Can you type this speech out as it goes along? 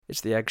It's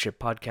the Egg Ship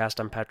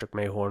podcast. I'm Patrick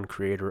Mayhorn,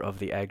 creator of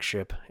the Egg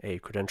Ship, a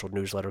credentialed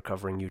newsletter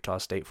covering Utah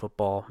State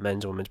football,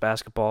 men's and women's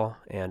basketball,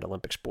 and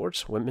Olympic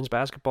sports. Women's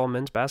basketball,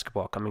 men's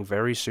basketball coming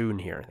very soon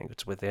here. I think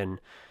it's within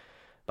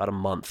about a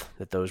month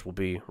that those will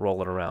be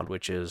rolling around,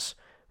 which is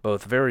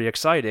both very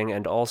exciting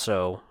and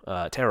also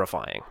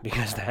terrifying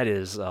because that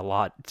is a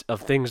lot of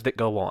things that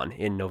go on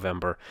in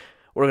November.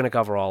 We're going to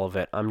cover all of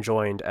it. I'm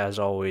joined, as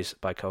always,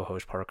 by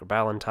co-host Parker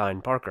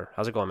Ballantyne. Parker,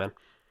 how's it going, man?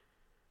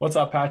 What's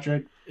up,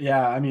 Patrick?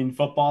 Yeah, I mean,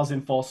 football's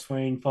in full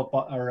swing.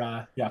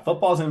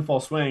 Football's in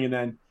full swing, and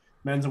then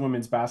men's and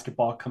women's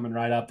basketball coming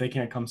right up. They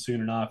can't come soon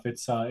enough.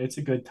 It's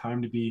a good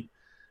time to be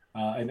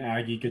an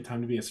Aggie. Good time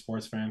to be a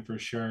sports fan for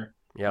sure.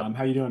 Yep.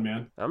 How you doing,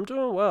 man? I'm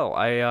doing well.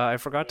 I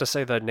forgot to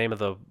say the name of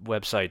the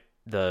website,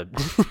 the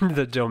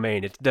the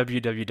domain. It's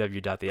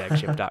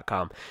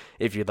www.theeggship.com.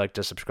 If you'd like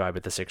to subscribe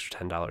at the $6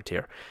 or $10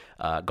 tier,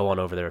 go on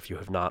over there. If you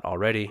have not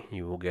already,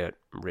 you will get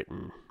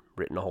written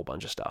a whole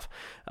bunch of stuff.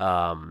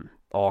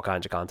 All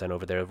kinds of content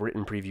over there.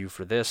 Written preview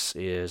for this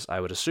is, I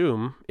would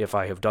assume, if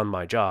I have done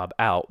my job,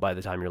 out by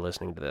the time you're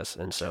listening to this.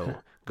 And so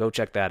go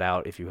check that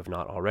out if you have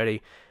not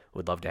already.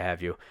 Would love to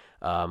have you.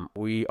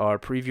 We are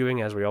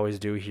previewing, as we always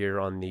do here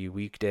on the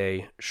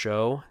weekday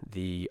show,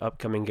 the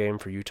upcoming game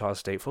for Utah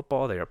State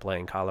football. They are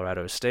playing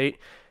Colorado State.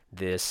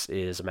 This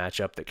is a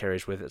matchup that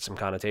carries with it some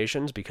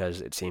connotations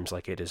because it seems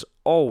like it is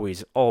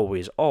always,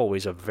 always,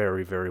 always a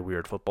very, very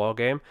weird football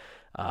game.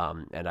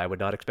 And I would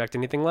not expect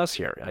anything less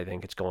here. I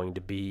think it's going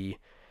to be...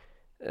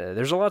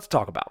 there's a lot to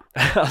talk about.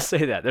 I'll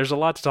say that. There's a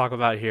lot to talk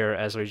about here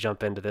as we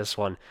jump into this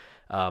one.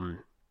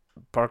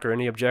 Parker,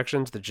 any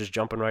objections to just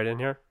jumping right in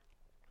here?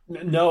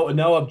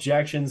 No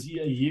objections.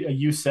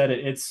 You said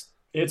it.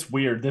 It's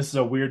weird. This is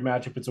a weird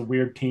matchup. It's a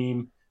weird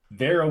team.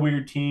 They're a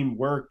weird team.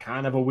 We're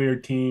kind of a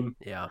weird team.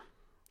 Yeah.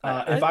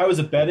 If I was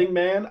a betting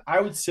man, I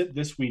would sit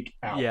this week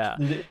out. Yeah.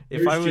 There's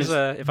If I was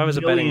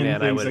a betting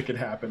man, I would. that could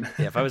happen.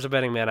 Yeah, if I was a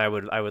betting man, I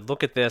would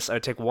look at this. I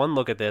would take one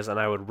look at this, and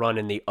I would run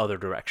in the other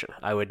direction.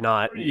 I would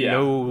not. Yeah,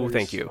 no,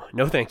 thank you.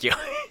 No, thank you.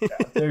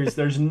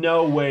 There's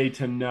no way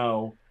to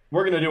know.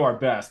 We're gonna do our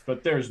best,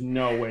 but there's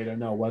no way to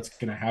know what's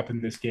gonna happen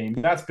in this game.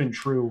 That's been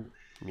true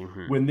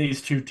when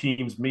these two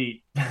teams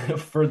meet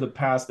for the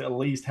past at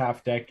least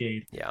half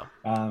decade. Yeah.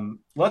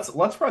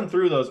 Let's run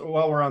through those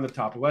while we're on the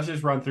topic. Let's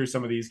just run through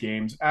some of these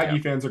games. Aggie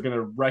fans are going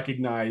to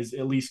recognize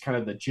at least kind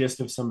of the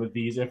gist of some of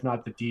these, if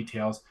not the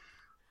details.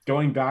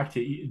 Going back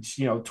to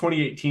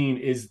 2018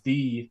 is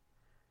the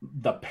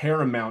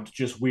paramount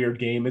just weird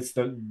game. It's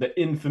the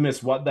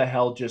infamous what the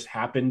hell just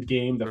happened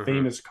game, the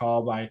famous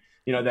call by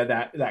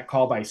that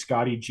call by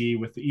Scotty G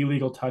with the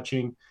illegal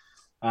touching.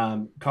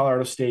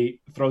 Colorado State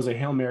throws a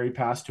Hail Mary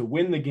pass to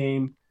win the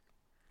game.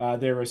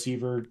 Their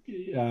receiver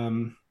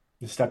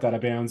stepped out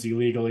of bounds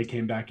illegally,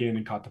 came back in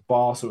and caught the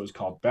ball, so it was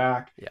called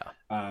back. Yeah.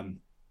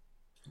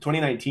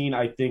 2019,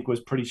 I think, was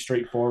pretty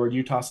straightforward.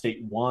 Utah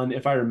State won.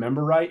 If I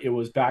remember right, it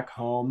was back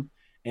home,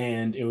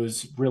 and it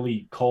was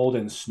really cold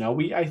and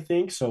snowy, I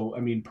think. So,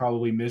 I mean,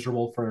 probably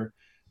miserable for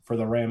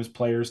the Rams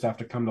players to have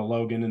to come to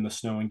Logan in the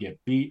snow and get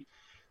beat.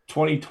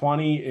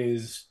 2020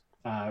 is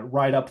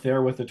right up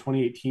there with the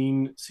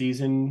 2018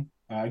 season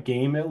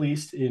game, at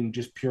least in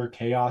just pure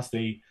chaos.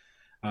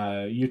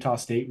 Utah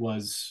State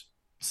was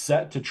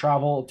set to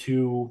travel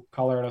to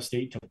Colorado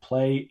State to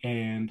play,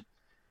 and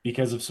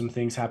because of some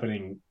things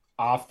happening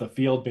off the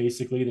field,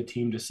 basically the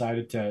team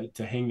decided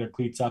to hang their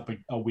cleats up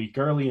a week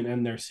early and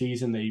end their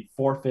season. They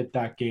forfeit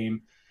that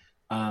game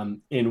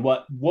in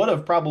what would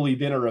have probably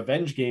been a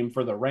revenge game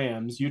for the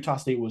Rams. Utah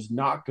State was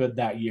not good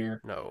that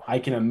year. No. I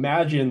can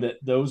imagine that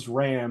those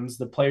Rams,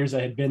 the players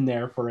that had been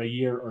there for a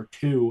year or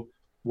two,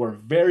 were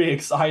very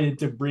excited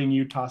to bring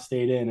Utah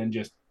State in and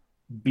just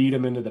beat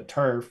them into the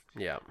turf.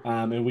 Yeah.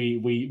 And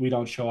we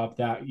don't show up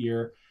that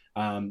year.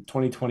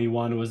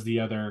 2021 was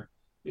the other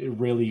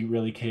really,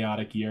 really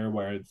chaotic year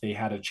where they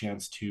had a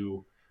chance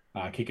to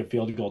kick a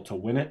field goal to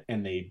win it,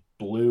 and they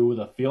blew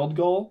the field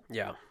goal.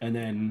 Yeah. And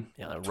then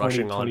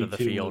rushing onto the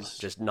field,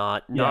 just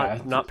not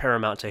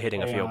paramount to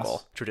hitting chaos. A field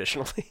goal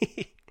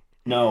traditionally.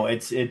 No,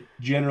 it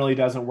generally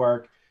doesn't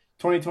work.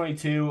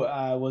 2022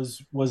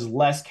 was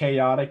less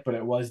chaotic, but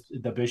it was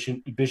the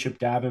Bishop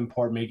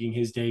Davenport making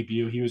his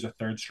debut. He was a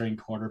third string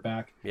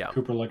quarterback. Yeah.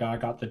 Cooper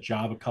Legas got the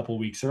job a couple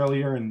weeks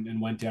earlier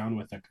and went down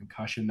with a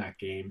concussion that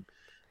game.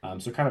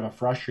 So kind of a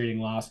frustrating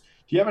loss.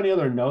 Do you have any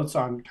other notes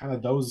on kind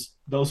of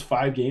those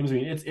 5 games? I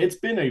mean, it's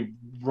been a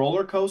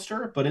roller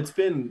coaster, but it's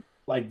been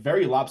like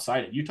very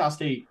lopsided. Utah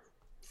State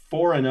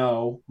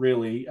 4-0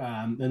 really,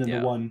 and then the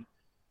one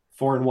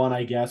 4-1,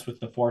 I guess, with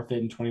the forfeit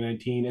in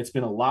 2019. It's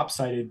been a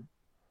lopsided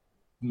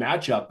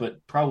matchup,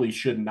 but probably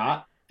should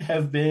not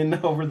have been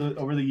over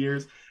the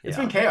years. It's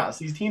been chaos.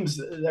 These teams,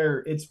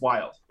 it's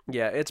wild.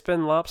 Yeah, it's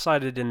been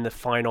lopsided in the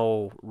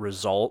final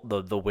result,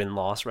 the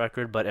win-loss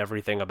record, but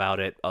everything about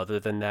it other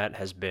than that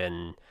has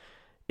been,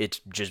 it's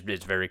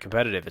very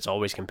competitive. It's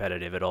always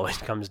competitive. It always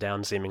comes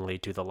down seemingly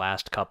to the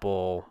last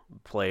couple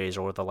plays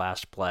or the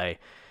last play.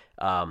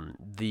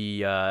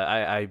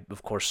 I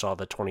of course saw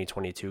the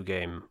 2022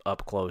 game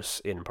up close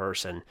in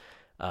person.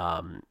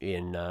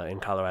 in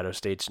Colorado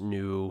State's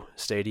new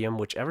stadium,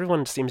 which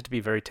everyone seems to be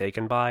very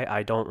taken by.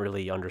 I don't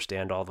really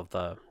understand all of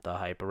the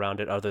hype around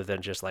it, other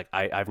than just like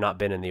I've not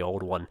been in the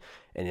old one,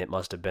 and it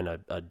must have been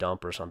a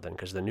dump or something,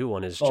 because the new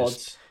one is Well,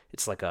 just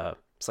it's like an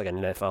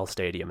NFL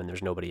stadium and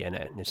there's nobody in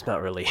it. And it's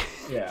not really.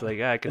 It's yeah, like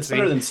I could it's see.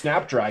 better than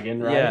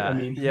Snapdragon, right? I Yeah,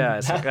 mean, yeah.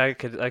 It's like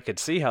that, I could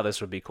see how this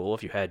would be cool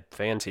if you had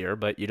fans here,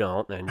 but you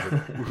don't, and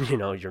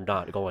you're, you're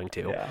not going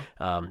to.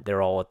 yeah,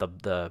 They're all at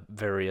the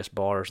various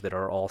bars that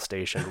are all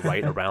stationed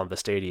right around the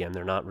stadium.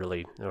 They're not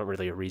really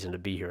a reason to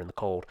be here in the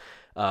cold.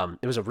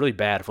 It was a really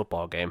bad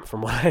football game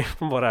from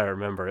what I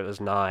remember. It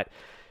was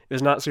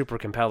not super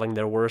compelling.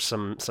 There were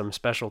some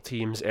special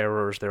teams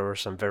errors. There were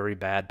some very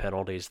bad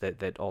penalties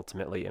that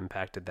ultimately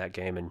impacted that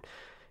game, and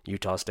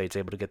Utah State's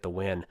able to get the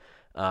win.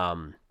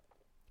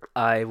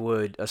 I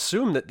would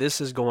assume that this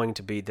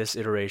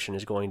iteration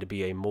is going to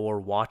be a more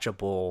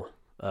watchable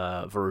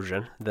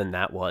version than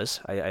that was.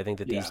 I think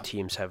that these yeah,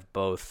 teams have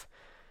both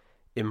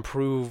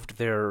improved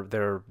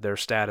their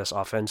status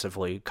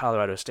offensively.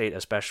 Colorado State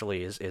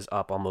especially is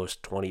up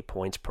almost 20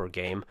 points per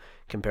game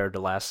compared to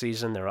last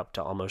season. They're up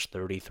to almost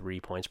 33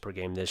 points per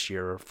game this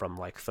year from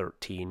like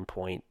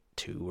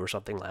 13.2 or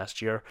something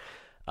last year.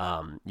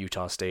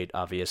 Utah State,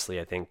 obviously,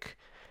 I think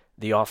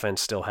the offense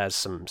still has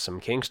some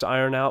kinks to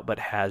iron out, but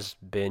has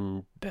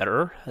been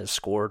better, has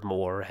scored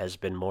more, has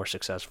been more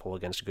successful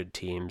against good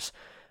teams.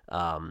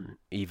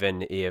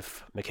 Even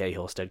if McKay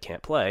Hillstead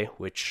can't play,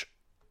 which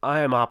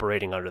I am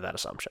operating under that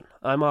assumption.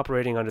 I'm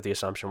operating under the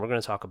assumption, we're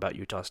going to talk about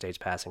Utah State's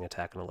passing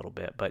attack in a little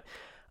bit, but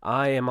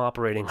I am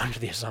operating under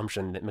the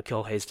assumption that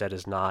McKay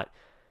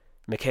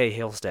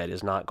Hillstead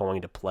is not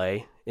going to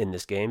play in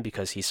this game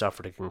because he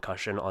suffered a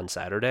concussion on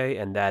Saturday,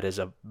 and that is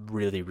a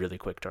really, really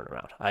quick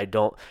turnaround. I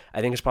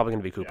think it's probably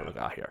going to be Cooper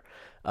yeah, Legas here.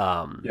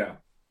 Um, yeah,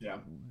 yeah.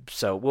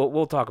 so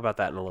we'll talk about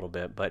that in a little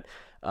bit, but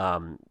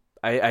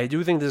I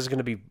do think this is going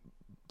to be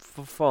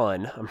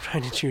fun. I'm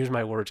trying to choose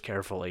my words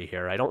carefully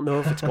here. I don't know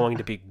if it's going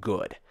to be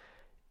good.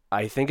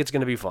 I think it's going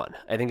to be fun.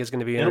 I think it's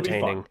going to be It'll be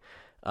fun.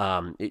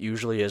 entertaining. It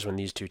usually is when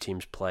these two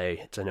teams play.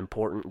 It's an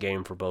important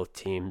game for both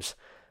teams,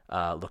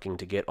 looking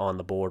to get on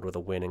the board with a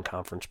win in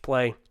conference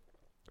play.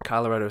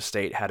 Colorado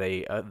State had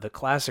the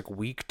classic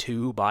week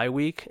 2 bye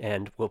week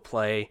and will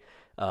play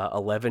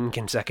 11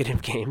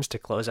 consecutive games to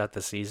close out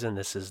the season.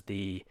 This is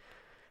the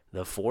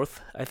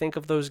fourth, I think,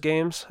 of those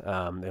games.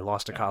 They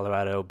lost to Yeah,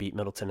 Colorado, beat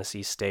Middle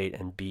Tennessee State,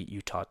 and beat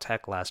Utah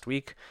Tech last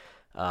week.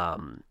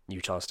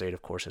 Utah State,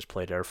 of course, has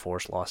played Air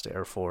Force, lost to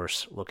Air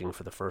Force, looking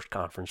for the first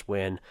conference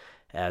win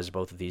as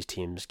both of these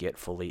teams get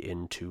fully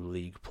into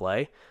league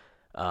play.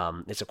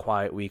 It's a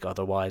quiet week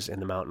otherwise in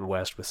the Mountain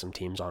West with some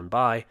teams on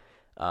bye.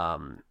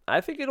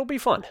 I think it'll be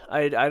fun.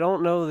 I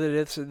don't know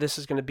that this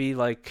is going to be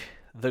like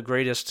the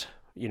greatest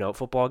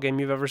football game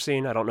you've ever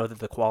seen. I don't know that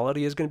the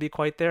quality is going to be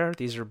quite there.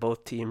 These are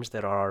both teams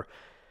that are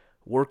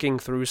working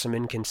through some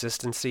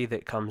inconsistency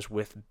that comes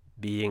with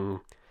being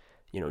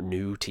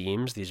new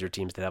teams. These are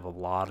teams that have a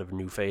lot of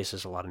new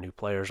faces, a lot of new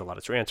players, a lot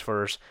of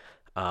transfers.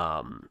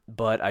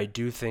 But I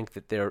do think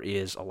that there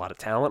is a lot of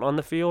talent on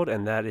the field,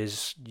 and that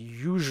is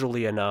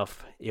usually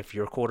enough if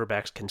your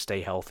quarterbacks can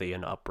stay healthy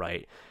and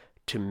upright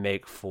to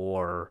make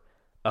for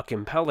a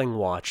compelling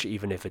watch,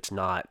 even if it's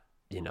not,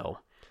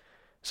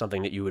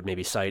 something that you would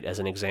maybe cite as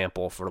an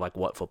example for like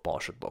what football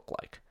should look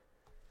like.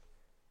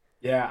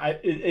 yeah.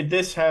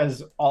 This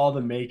has all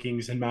the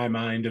makings in my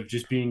mind of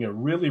just being a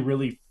really,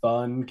 really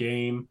fun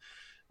game.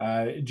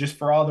 Just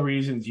for all the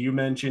reasons you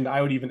mentioned,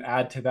 I would even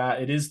add to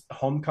that. It is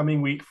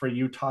homecoming week for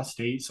Utah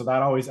State, so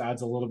that always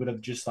adds a little bit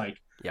of just like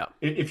Yeah,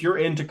 if you're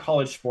into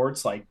college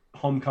sports, like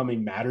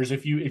homecoming matters.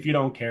 If you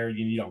don't care,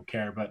 you don't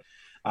care. But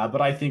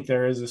I think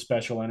there is a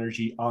special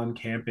energy on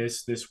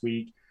campus this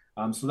week.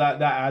 So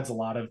that adds a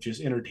lot of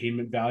just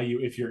entertainment value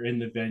if you're in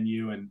the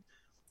venue, and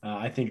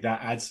I think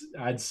that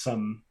adds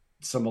some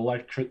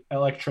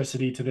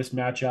electricity to this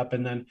matchup.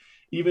 And then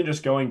even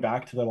just going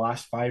back to the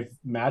last five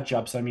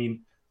matchups, I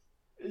mean,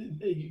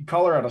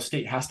 Colorado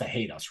State has to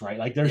hate us, right?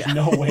 Like, there's yeah,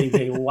 no way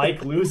they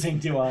like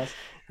losing to us.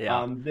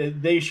 yeah,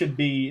 They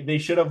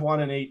should have won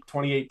in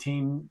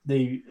 2018.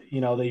 They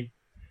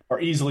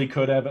or easily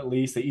could have at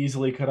least. They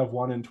easily could have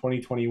won in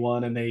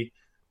 2021, and they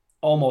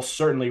almost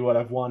certainly would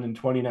have won in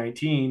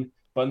 2019.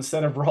 But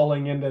instead of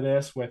rolling into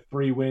this with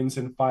 3 wins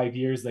in 5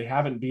 years, they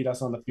haven't beat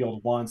us on the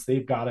field once.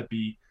 They've got to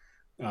be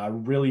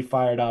really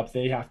fired up.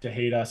 They have to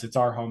hate us. It's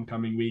our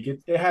homecoming week.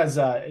 It has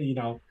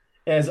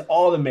it has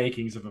all the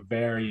makings of a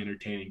very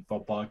entertaining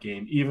football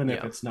game, even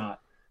if yeah, it's not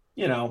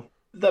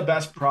the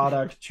best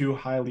product. Two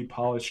highly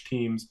polished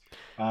teams.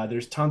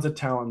 There's tons of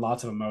talent, and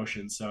lots of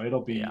emotion. So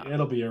yeah.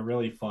 it'll be a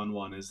really fun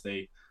one as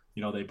they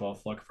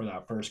both look for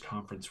that first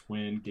conference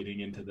win,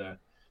 getting into the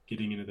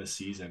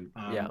season.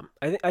 Yeah,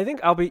 I think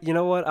I'll be. You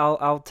know what?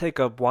 I'll take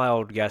a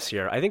wild guess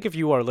here. I think if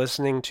you are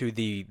listening to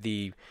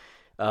the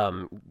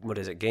what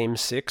is it, Game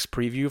 6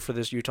 preview for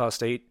this Utah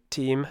State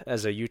team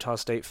as a Utah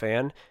State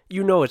fan,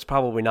 you know it's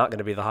probably not going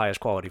to be the highest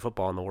quality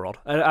football in the world.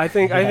 I Yeah,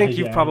 think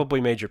you've yeah. probably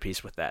made your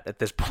peace with that at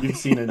this point. You've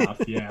seen enough,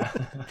 yeah.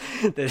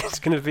 That it's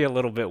going to be a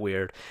little bit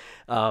weird.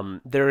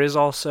 There is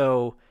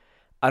also,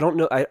 I don't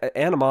know,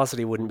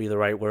 animosity wouldn't be the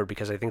right word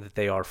because I think that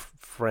they are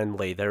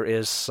friendly. There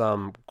is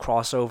some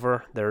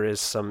crossover. There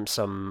is some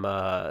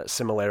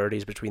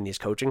similarities between these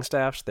coaching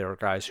staffs. There are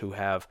guys who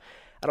have,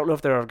 I don't know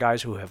if there are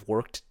guys who have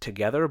worked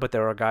together, but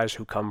there are guys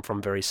who come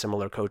from very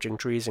similar coaching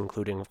trees,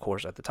 including, of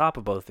course, at the top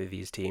of both of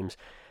these teams,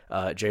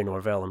 Jay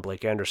Norvell and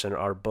Blake Anderson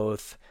are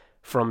both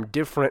from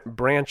different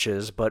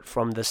branches, but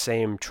from the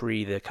same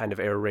tree, the kind of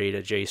air raid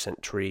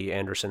adjacent tree.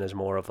 Anderson is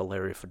more of a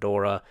Larry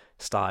Fedora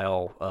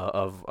style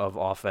of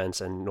offense,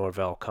 and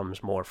Norvell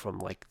comes more from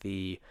like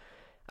the.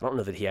 I don't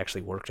know that he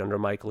actually worked under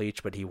Mike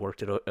Leach, but he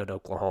worked at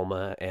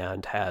Oklahoma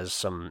and has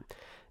some.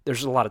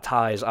 There's a lot of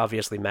ties.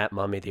 Obviously, Matt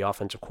Mumme, the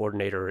offensive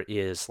coordinator,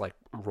 is like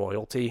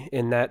royalty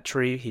in that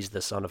tree. He's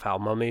the son of Hal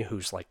Mumme,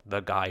 who's like the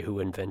guy who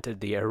invented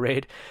the air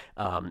raid.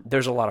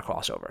 There's a lot of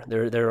crossover.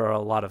 There are a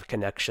lot of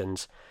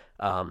connections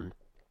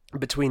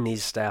between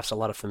these staffs, a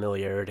lot of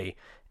familiarity,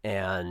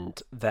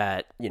 and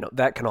that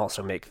that can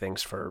also make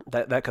things for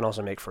that can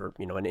also make for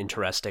an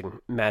interesting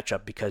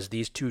matchup because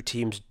these two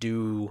teams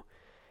do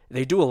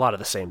a lot of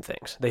the same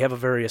things. They have a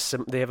very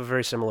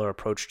similar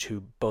approach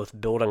to both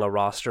building a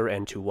roster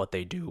and to what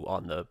they do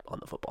on the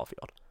football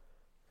field.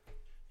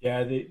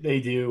 Yeah, they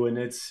do, and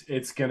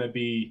it's gonna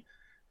be,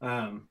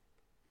 um,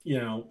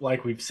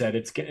 like we've said,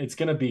 it's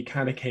gonna be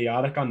kind of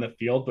chaotic on the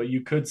field, but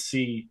you could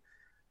see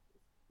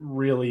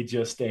really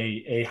just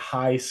a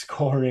high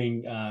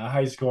scoring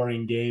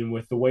game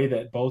with the way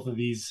that both of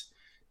these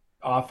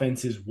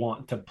offenses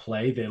want to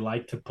play. They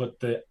like to put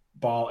the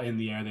ball in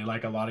the air. They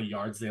like a lot of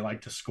yards. They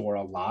like to score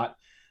a lot.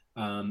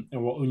 And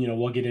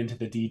we'll get into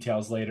the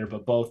details later,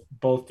 but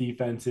both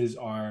defenses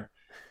are,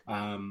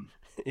 um,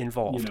 you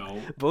Involved.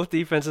 know, Both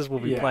defenses will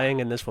be yeah,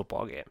 playing in this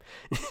football game.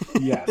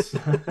 yes.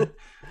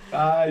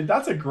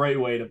 That's a great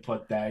way to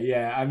put that.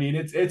 Yeah, I mean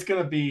it's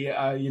gonna be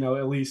at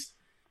least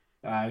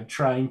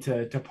trying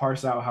to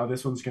parse out how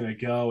this one's gonna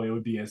go. It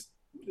would be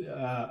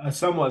a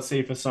somewhat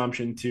safe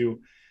assumption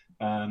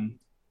um,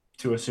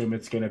 to assume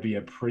it's going to be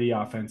a pretty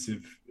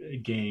offensive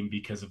game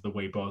because of the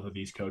way both of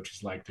these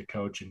coaches like to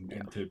coach Yeah.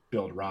 and to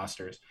build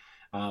rosters.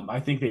 I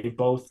think they've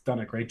both done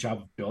a great job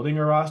of building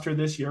a roster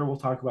this year. We'll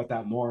talk about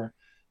that more.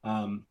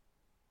 Um,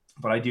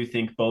 but I do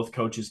think both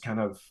coaches kind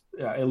of,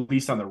 at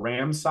least on the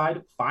Rams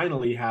side,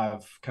 finally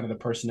have kind of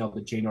the personnel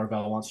that Jay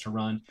Norvell wants to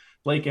run.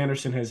 Blake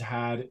Anderson has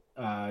had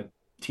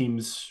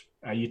teams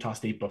at Utah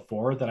State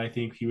before that I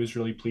think he was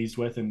really pleased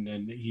with,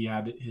 and he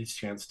had his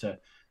chance to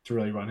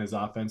really run his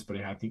offense. But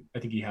I think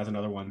he has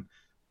another one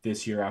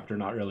this year after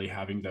not really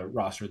having the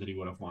roster that he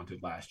would have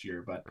wanted last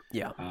year. But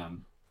Yeah.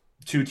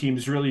 two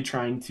teams really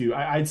trying to,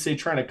 I'd say,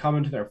 trying to come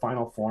into their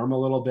final form a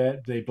little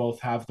bit. They both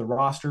have the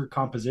roster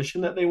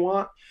composition that they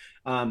want.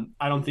 I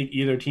don't think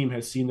either team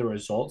has seen the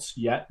results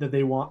yet that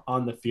they want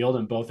on the field,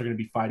 and both are going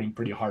to be fighting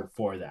pretty hard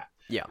for that.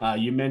 Yeah.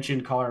 You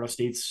mentioned Colorado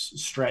State's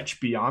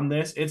stretch beyond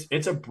this.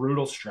 It's a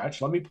brutal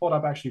stretch. Let me pull it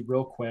up actually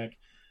real quick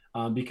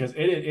because it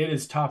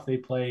is tough. They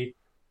play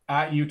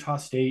at Utah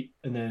State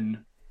and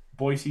then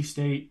Boise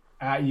State,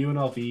 at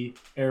UNLV,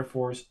 Air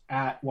Force,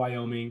 at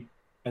Wyoming,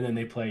 and then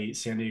they play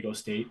San Diego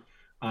State.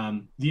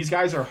 These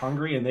guys are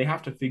hungry and they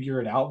have to figure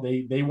it out.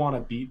 They want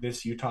to beat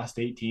this Utah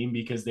State team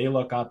because they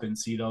look up and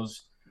see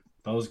those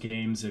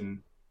games,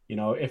 and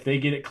if they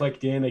get it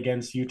clicked in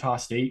against Utah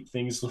State,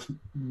 things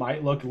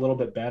might look a little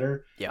bit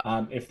better.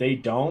 Yeah. If they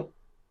don't,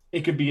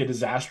 it could be a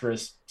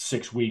disastrous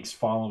 6 weeks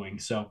following.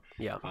 So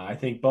Yeah. I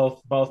think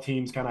both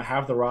teams kind of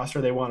have the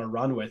roster they want to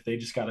run with. They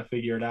just got to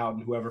figure it out,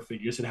 and whoever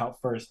figures it out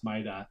first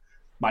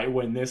might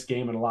win this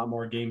game and a lot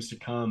more games to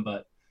come.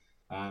 But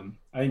I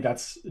think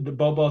that's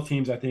both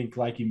teams. I think,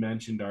 like you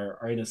mentioned,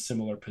 are in a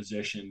similar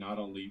position. Not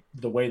only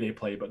the way they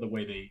play, but the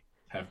way they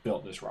have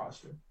built this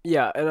roster.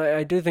 Yeah, and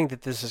I do think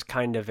that this is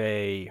kind of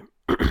a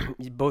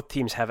both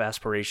teams have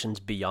aspirations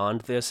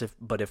beyond this.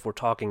 But if we're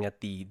talking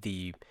at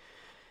the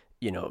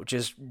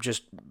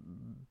just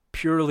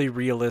purely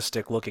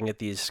realistic, looking at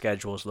these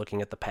schedules,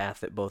 looking at the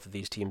path that both of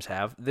these teams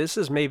have, this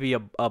is maybe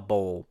a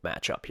bowl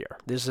matchup here.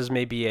 This is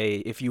maybe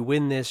if you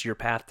win this, your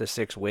path to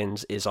 6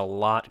 wins is a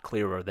lot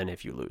clearer than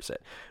if you lose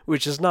it,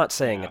 which is not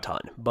saying a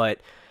ton, but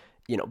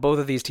both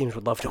of these teams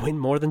would love to win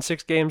more than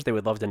 6 games. They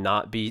would love to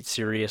not be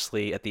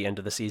seriously at the end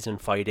of the season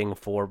fighting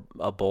for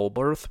a bowl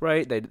berth,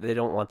 right? They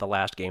don't want the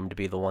last game to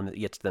be the one that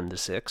gets them to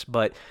 6.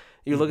 But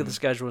you look at the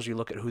schedules, you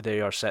look at who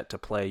they are set to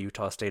play.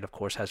 Utah State, of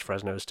course, has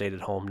Fresno State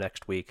at home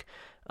next week.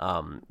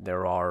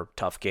 There are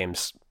tough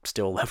games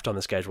still left on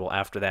the schedule.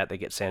 After that, they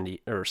get San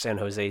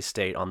Jose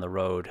State on the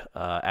road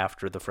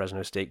after the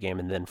Fresno State game,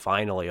 and then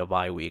finally a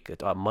bye week,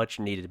 a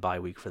much-needed bye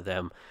week for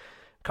them.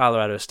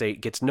 Colorado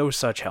State gets no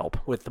such help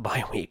with the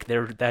bye week.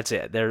 That's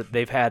it.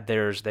 They've had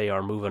theirs. They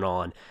are moving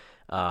on.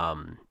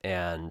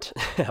 and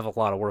have a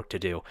lot of work to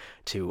do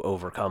to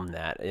overcome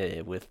that.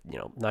 With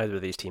neither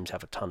of these teams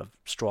have a ton of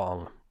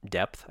strong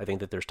depth. I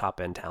think that there's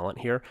top end talent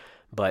here,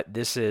 but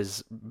this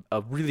is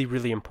a really,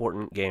 really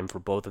important game for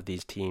both of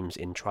these teams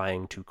in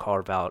trying to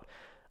carve out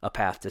a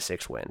path to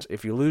 6 wins.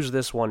 If you lose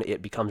this one,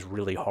 it becomes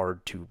really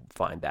hard to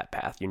find that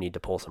path. You need to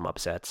pull some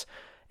upsets,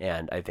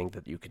 and I think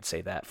that you could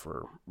say that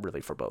for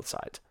both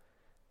sides.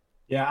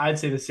 Yeah, I'd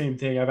say the same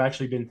thing. I've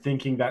actually been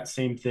thinking that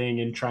same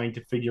thing and trying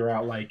to figure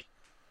out like,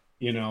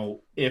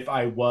 if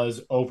I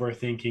was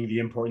overthinking the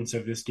importance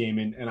of this game,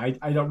 and I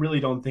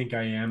don't think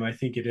I am. I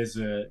think it is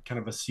a kind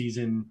of a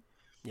season,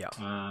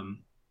 Yeah.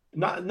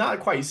 Not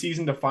quite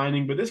season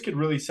defining, but this could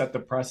really set the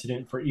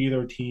precedent for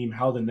either team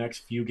how the next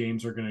few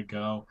games are going to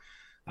go.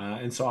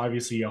 And so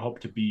obviously I hope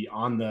to be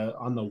on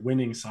the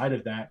winning side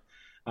of that.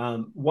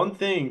 One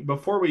thing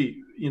before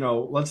we,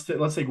 let's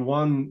take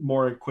one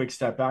more quick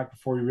step back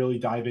before we really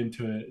dive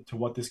into to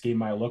what this game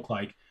might look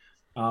like.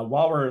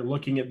 While we're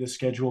looking at the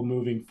schedule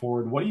moving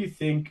forward, what do you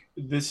think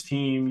this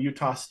team,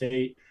 Utah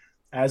State,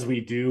 as we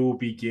do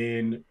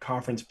begin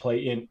conference play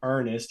in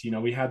earnest?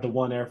 We had the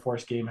one Air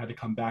Force game, had to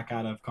come back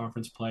out of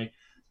conference play.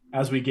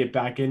 As we get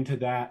back into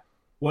that,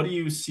 what do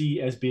you see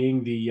as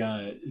being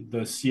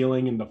the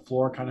ceiling and the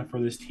floor kind of for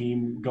this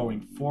team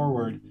going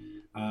forward?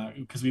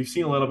 Because we've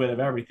seen a little bit of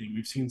everything.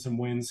 We've seen some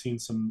wins, seen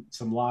some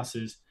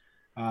losses.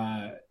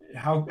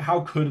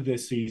 How could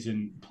this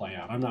season play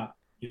out? I'm not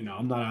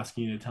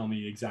asking you to tell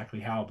me exactly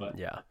how, but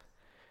Yeah.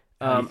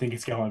 how do you think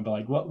it's going? But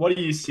like, what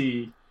do you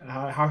see?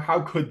 How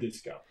could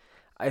this go?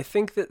 I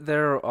think that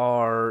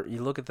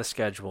you look at the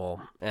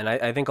schedule, and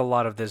I think a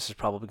lot of this is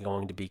probably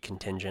going to be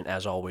contingent,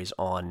 as always,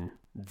 on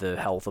the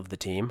health of the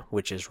team,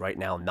 which is right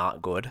now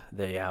not good.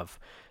 They have,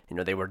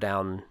 they were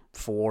down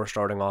 4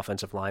 starting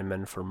offensive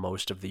linemen for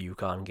most of the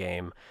UConn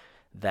game.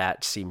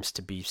 That seems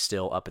to be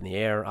still up in the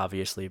air.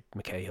 Obviously,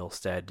 McKay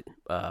Hillstead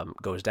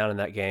goes down in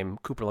that game.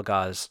 Cooper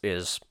Legaz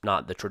is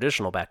not the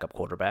traditional backup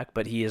quarterback,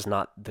 but he is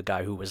not the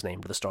guy who was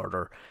named the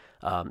starter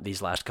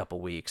these last couple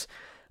weeks.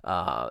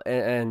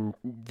 And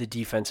the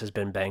defense has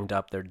been banged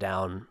up. They're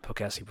down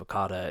Pokesi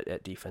Wakata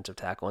at defensive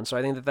tackle. And so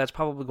I think that that's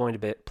probably going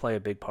to play a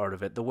big part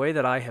of it. The way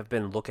that I have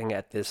been looking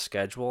at this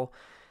schedule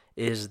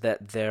is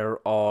that there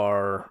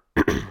are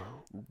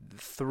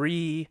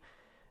three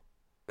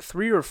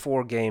or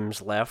 4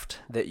 games left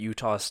that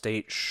Utah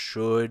State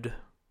should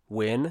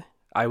win.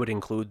 I would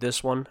include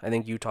this one. I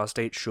think Utah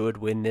State should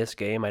win this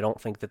game. I don't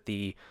think that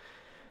the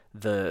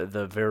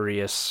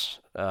various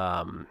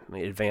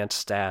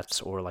advanced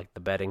stats or like the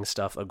betting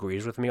stuff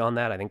agrees with me on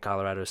that. I think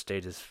Colorado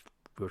State is,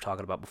 we were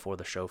talking about before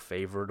the show,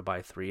 favored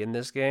by 3 in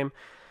this game.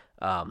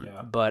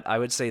 Yeah. But I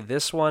would say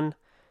this one,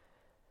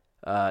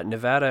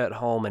 Nevada at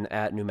home and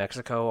at New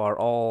Mexico are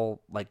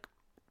all like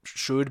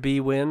should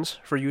be wins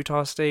for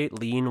Utah State,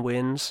 lean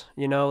wins.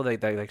 They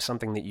like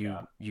something that you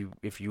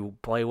if you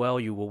play well,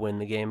 you will win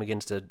the game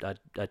against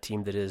a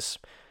team that is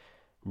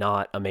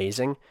not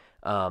amazing.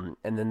 And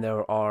then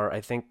there are,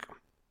 I think,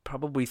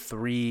 probably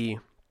 3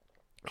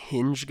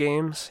 hinge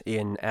games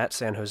at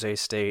San Jose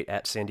State,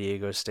 at San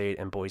Diego State,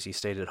 and Boise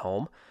State at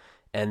home.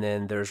 And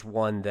then there's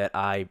one that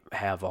I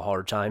have a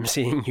hard time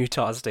seeing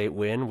Utah State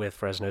win with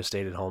Fresno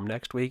State at home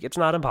next week. It's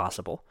not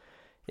impossible.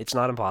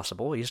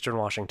 Eastern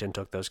Washington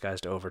took those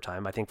guys to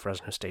overtime. I think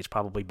Fresno State's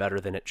probably better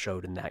than it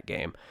showed in that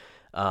game.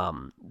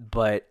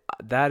 But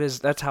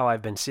that's how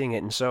I've been seeing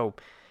it. And so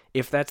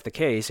if that's the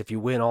case, if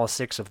you win all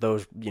 6 of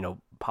those,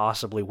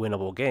 possibly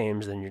winnable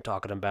games, then you're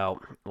talking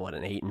about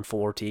an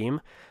 8-4 team.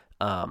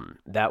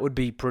 That would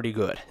be pretty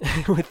good.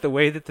 With the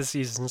way that the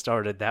season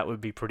started, that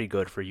would be pretty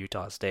good for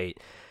Utah State.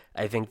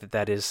 I think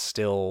that is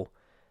still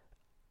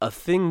a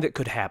thing that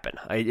could happen.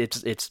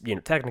 It's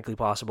technically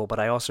possible, but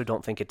I also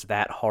don't think it's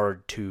that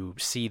hard to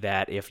see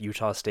that if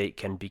Utah State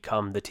can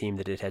become the team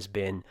that it has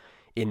been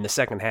in the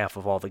second half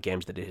of all the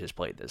games that it has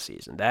played this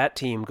season. That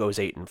team goes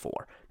 8-4,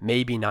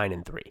 maybe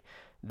 9-3.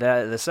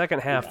 The second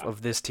half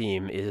of this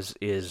team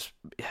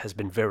has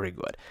been very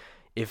good.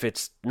 If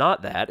it's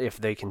not that, if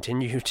they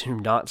continue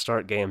to not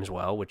start games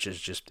well, which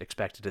is just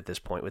expected at this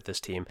point with this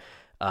team,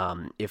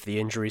 if the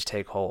injuries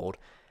take hold,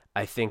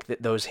 I think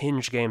that those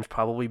hinge games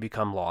probably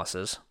become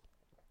losses,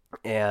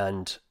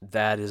 and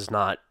that's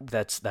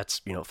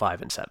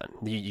 5-7.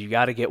 You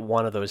got to get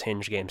one of those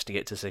hinge games to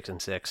get to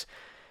 6-6.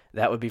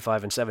 That would be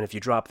 5-7. If you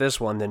drop this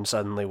one, then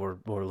suddenly we're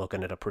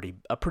looking at a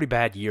pretty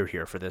bad year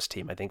here for this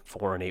team. I think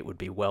 4-8 would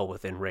be well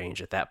within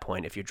range at that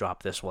point if you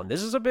drop this one.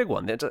 This is a big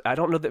one. I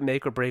don't know that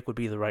make or break would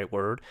be the right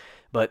word,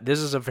 but this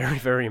is a very,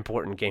 very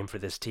important game for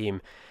this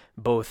team,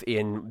 both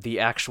in the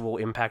actual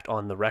impact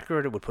on the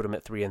record. It would put them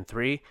at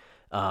 3-3,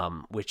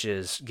 which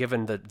is,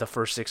 given the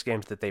first 6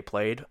 games that they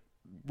played,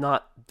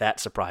 not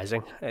that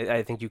surprising.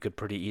 I think you could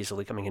pretty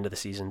easily, coming into the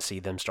season, see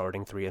them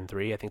starting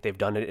 3-3. I think they've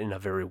done it in a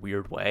very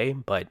weird way,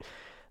 but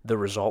the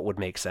result would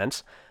make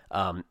sense.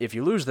 If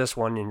you lose this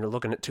one and you're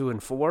looking at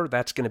 2-4,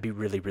 that's going to be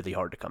really, really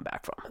hard to come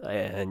back from.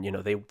 And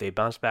they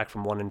bounced back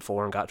from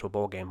 1-4 and got to a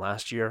bowl game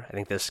last year. I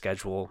think this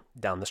schedule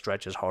down the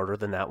stretch is harder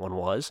than that one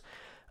was.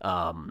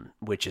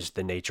 which is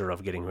the nature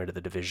of getting rid of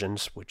the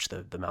divisions, which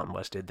the Mountain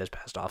West did this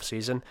past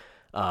offseason.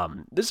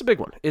 This is a big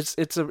one.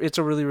 It's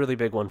a really, really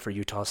big one for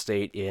Utah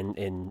State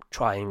in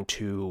trying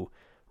to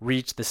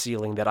reach the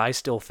ceiling that I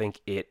still think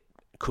it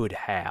could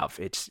have.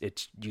 It's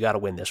you got to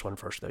win this one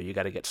first, though. You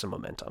got to get some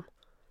momentum.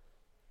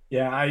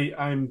 Yeah,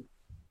 I'm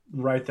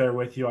right there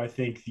with you. I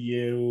think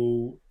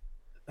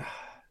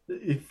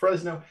if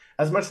Fresno,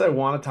 as much as I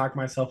want to talk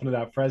myself into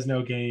that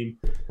Fresno game,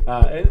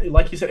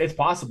 like you said, it's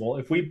possible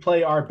if we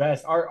play our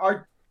best,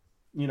 our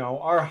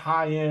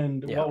high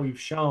end, Yeah, what we've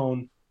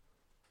shown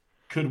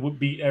could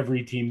beat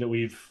every team that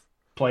we've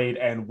played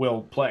and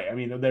will play. I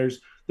mean, there's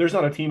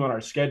not a team on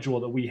our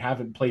schedule that we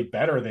haven't played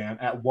better than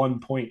at one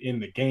point in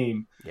the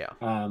game.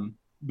 yeah,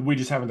 We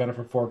just haven't done it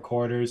for 4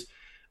 quarters.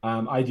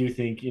 I do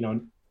think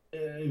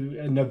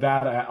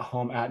Nevada at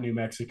home at New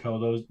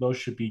Mexico. Those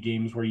should be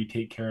games where you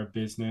take care of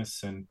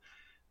business, and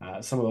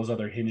some of those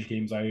other hinge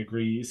games. I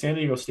agree. San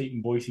Diego State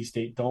and Boise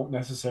State don't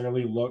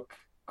necessarily look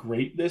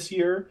great this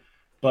year,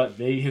 but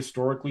they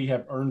historically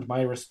have earned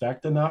my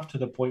respect enough to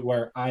the point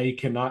where I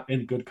cannot,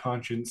 in good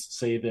conscience,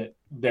 say that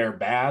they're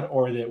bad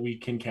or that we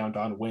can count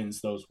on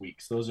wins those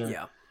weeks.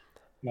 yeah,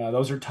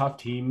 Those are tough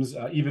teams,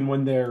 even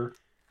when they're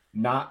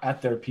not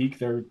at their peak.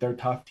 They're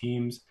tough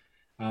teams.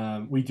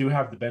 We do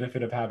have the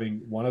benefit of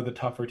having one of the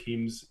tougher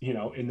teams,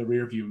 in the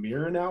rearview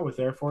mirror now with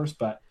Air Force,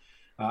 but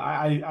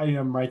I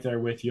am right there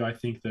with you. I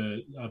think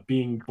the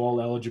being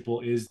bowl eligible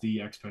is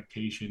the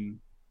expectation.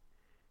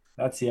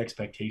 That's the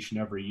expectation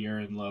every year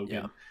in yeah.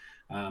 Logan.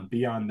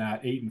 Beyond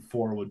that,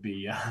 8-4 would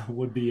be a It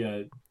would be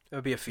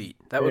a feat.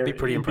 That would be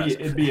pretty it'd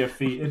impressive. be a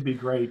feat. It'd be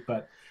great,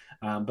 but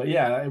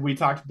yeah, we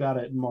talked about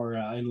it more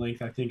in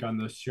length, I think, on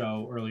the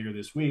show earlier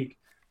this week.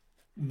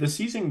 The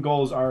season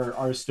goals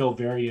are still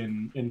very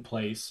in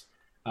place.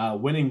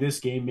 Winning this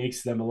game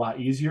makes them a lot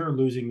easier.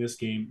 Losing this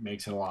game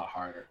makes it a lot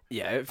harder.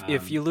 Yeah, if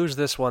Um, you lose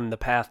this one, the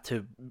path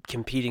to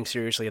competing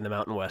seriously in the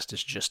Mountain West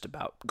is just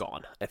about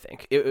gone. I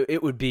think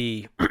it would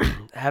be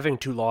having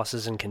two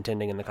losses and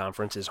contending in the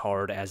conference is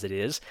hard as it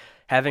is.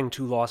 Having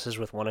two losses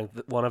with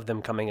one of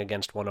them coming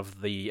against one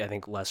of the I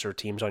think lesser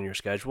teams on your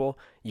schedule,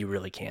 you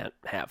really can't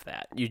have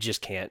that. You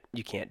just can't.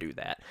 You can't do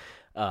that.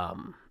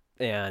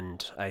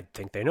 And I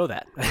think they know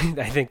that.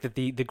 I think that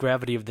the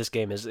gravity of this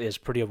game is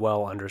pretty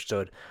well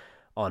understood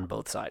on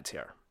both sides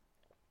here.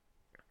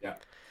 yeah,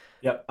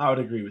 yeah, I would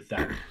agree with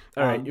that.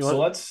 All right, you So want?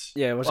 let's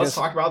Yeah, I was let's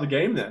talk about the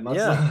game then. Let's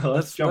Yeah,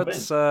 let's jump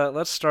in.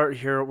 let's start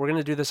here. We're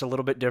gonna do this a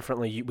little bit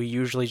differently. We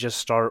usually just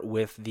start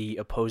with the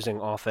opposing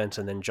offense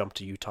and then jump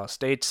to Utah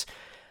State's.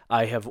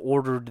 I have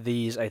ordered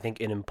these, I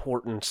think, in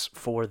importance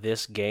for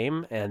this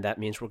game, and that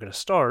means we're going to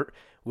start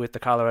with the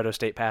Colorado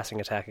State passing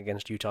attack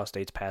against Utah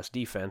State's pass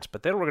defense,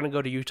 but then we're going to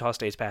go to Utah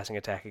State's passing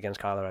attack against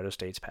Colorado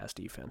State's pass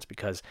defense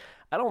because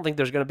I don't think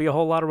there's going to be a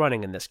whole lot of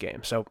running in this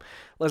game. So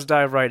let's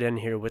dive right in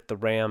here with the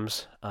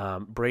Rams.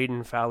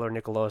 Braden Fowler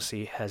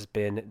Nicolosi has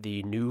been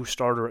the new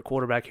starter at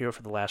quarterback here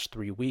for the last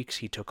 3 weeks.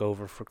 He took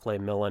over for Clay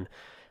Millen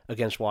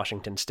against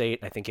Washington State.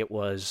 I think it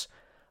was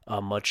a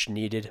much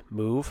needed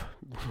move.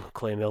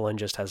 Clay Millen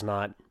just has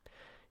not.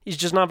 He's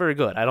just not very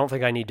good. I don't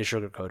think I need to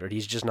sugarcoat it.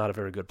 He's just not a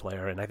very good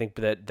player, and I think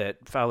that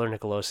Fowler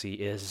Nicolosi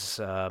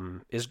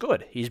is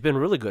good. He's been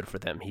really good for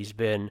them. He's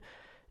been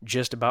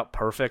just about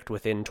perfect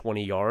within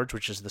 20 yards,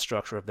 which is the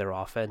structure of their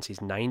offense.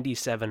 He's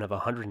 97 of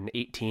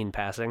 118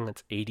 passing.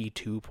 That's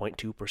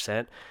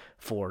 82.2%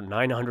 for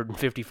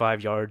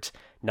 955 yards,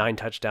 9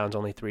 touchdowns,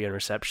 only 3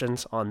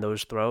 interceptions on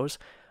those throws.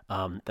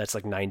 That's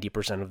like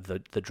 90% of the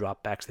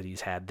dropbacks that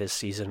he's had this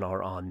season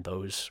are on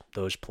those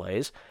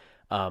plays.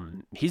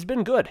 He's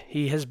been good.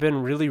 He has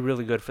been really,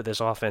 really good for this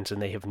offense,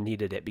 and they have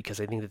needed it because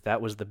I think that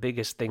was the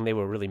biggest thing they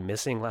were really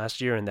missing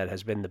last year, and that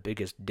has been the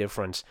biggest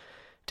difference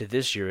to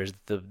this year is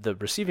the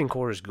receiving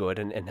core is good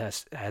and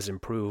has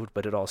improved,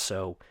 but it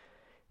also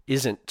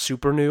isn't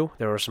super new.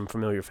 There are some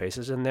familiar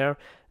faces in there.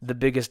 The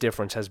biggest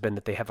difference has been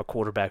that they have a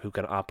quarterback who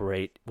can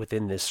operate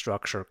within this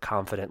structure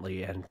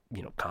confidently and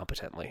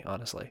competently,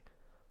 honestly.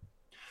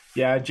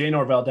 Yeah, Jay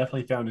Norvell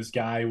definitely found his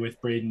guy with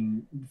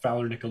Braden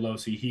Fowler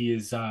Nicolosi.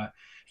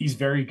 He's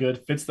very good,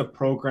 fits the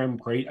program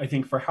great. I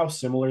think for how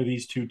similar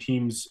these two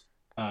teams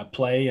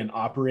play and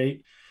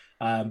operate,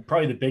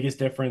 probably the biggest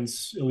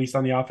difference, at least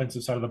on the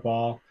offensive side of the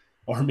ball,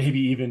 or maybe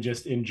even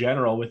just in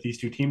general with these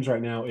two teams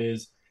right now,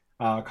 is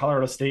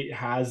Colorado State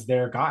has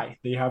their guy.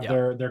 They have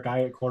Yeah. their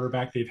guy at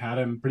quarterback. They've had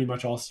him pretty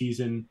much all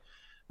season.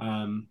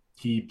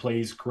 He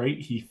plays great.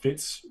 He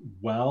fits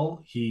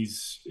well.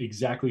 He's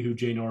exactly who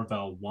Jay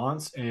Norvell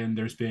wants, and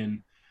there's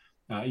been,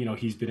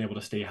 he's been able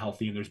to stay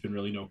healthy, and there's been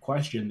really no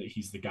question that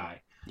he's the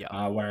guy.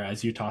 Yeah.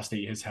 Whereas Utah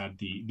State has had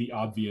the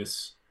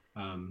obvious,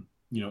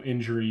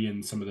 injury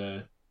and some of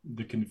the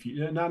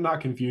confusion,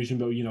 not confusion,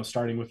 but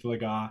starting with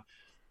Laga,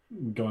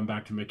 going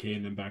back to McKay,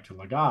 and then back to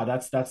Laga.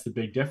 That's the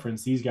big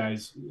difference. These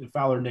guys,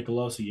 Fowler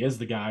Nicolosi is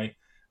the guy,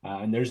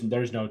 and there's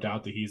no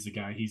doubt that he's the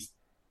guy. He's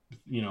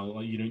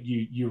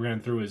you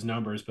ran through his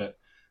numbers, but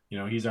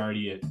he's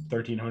already at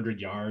 1,300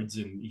 yards,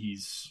 and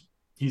he's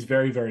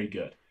very, very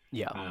good.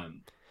 Yeah.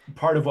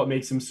 part of what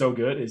makes him so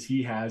good is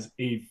he has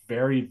a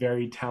very,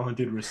 very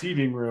talented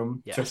receiving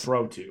room to Yes.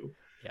 throw to.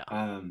 Yeah.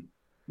 Um,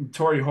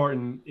 Torrey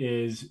Horton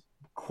is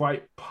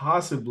quite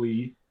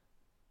possibly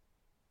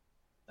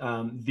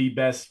the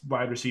best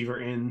wide receiver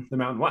in the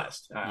Mountain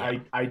West. Yeah.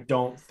 I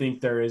don't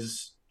think there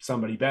is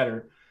somebody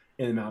better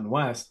in the Mountain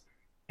West.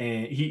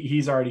 And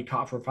he's already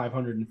caught for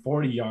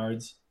 540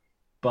 yards,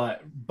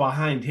 but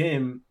behind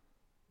him,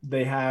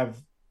 they have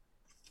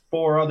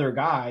three other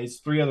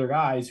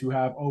guys who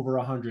have over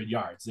 100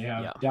 yards. They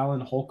have Yeah.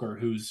 Dallin Holker,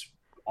 who's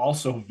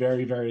also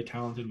very, very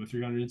talented with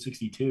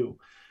 362.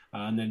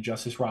 And then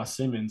Justice Ross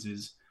Simmons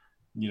is,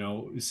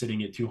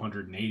 sitting at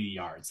 280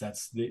 yards.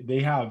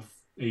 They have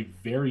a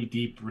very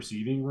deep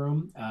receiving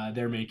room.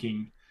 They're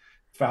making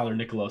Fowler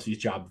Nicolosi's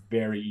job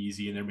very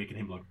easy, and they're making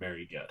him look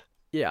very good.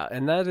 Yeah,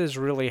 and that is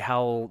really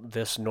how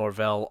this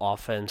Norvell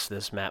offense,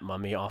 this Matt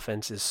Mummy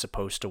offense, is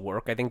supposed to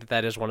work. I think that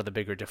that is one of the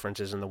bigger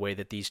differences in the way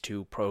that these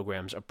two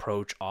programs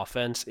approach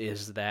offense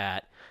is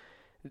that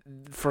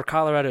for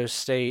Colorado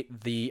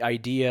State, the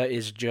idea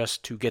is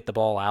just to get the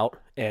ball out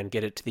and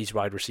get it to these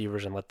wide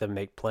receivers and let them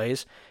make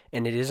plays.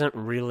 And it isn't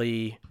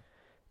really,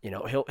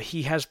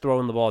 he has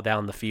thrown the ball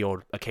down the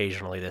field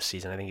occasionally this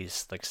season. I think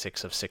he's like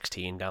 6 of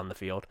 16 down the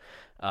field.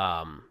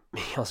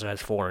 He also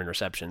has 4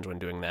 interceptions when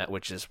doing that,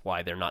 which is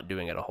why they're not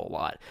doing it a whole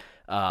lot.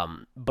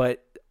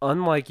 But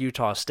unlike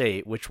Utah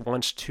State, which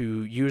wants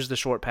to use the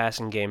short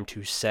passing game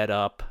to set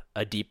up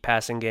a deep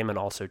passing game and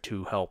also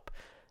to help,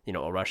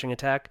 a rushing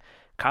attack,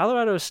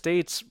 Colorado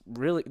State's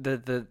really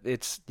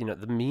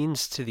the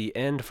means to the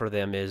end for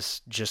them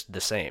is just the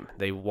same.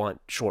 They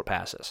want short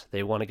passes.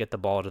 They want to get the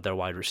ball to their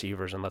wide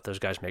receivers and let those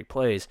guys make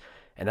plays,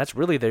 and that's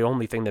really the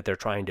only thing that they're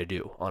trying to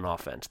do on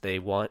offense. They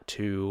want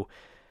to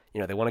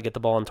they want to get the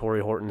ball in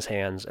Torrey Horton's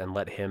hands and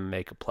let him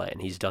make a play,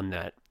 and he's done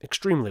that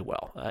extremely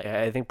well.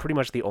 I think pretty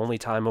much the only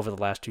time over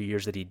the last 2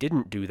 years that he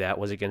didn't do that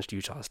was against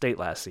Utah State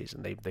last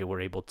season. They were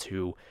able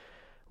to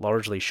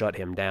largely shut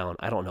him down.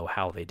 I don't know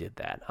how they did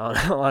that.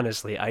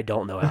 Honestly, I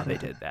don't know how they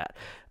did that.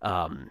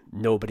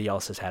 Nobody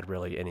else has had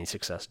really any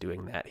success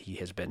doing that. He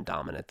has been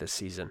dominant this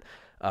season.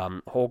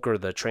 Holker,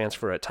 the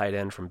transfer at tight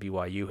end from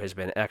BYU, has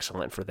been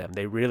excellent for them.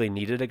 They really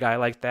needed a guy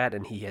like that,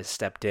 and he has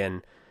stepped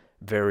in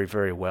very,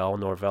 very well.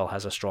 Norvell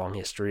has a strong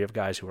history of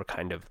guys who are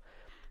kind of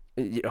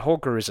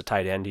Holker is a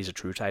tight end. He's a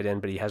true tight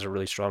end, but he has a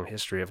really strong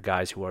history of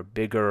guys who are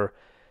bigger,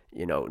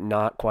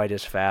 not quite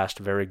as fast,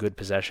 very good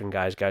possession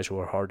guys who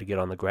are hard to get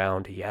on the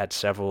ground. He had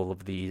several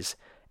of these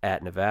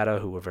at Nevada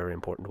who were very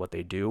important to what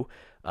they do.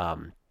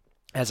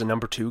 As a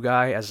number two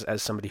guy, as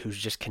somebody who's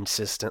just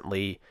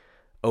consistently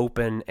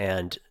open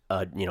and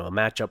a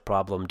matchup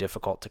problem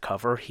difficult to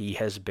cover, he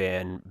has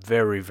been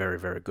very, very,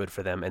 very good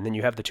for them. And then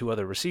you have the two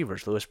other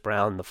receivers, Lewis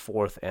Brown, the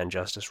fourth, and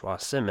Justice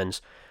Ross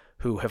Simmons,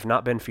 who have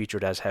not been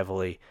featured as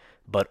heavily,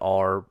 but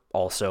are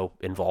also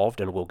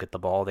involved and will get the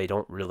ball. They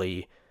don't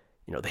really,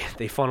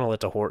 they funnel it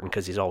to Horton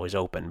because he's always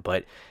open,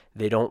 but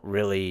they don't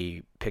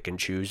really pick and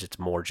choose. It's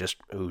more just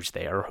who's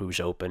there, who's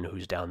open,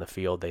 who's down the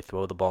field. They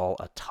throw the ball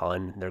a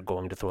ton. They're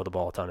going to throw the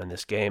ball a ton in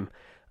this game.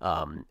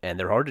 And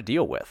they're hard to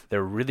deal with.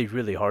 They're really,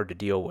 really hard to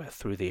deal with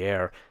through the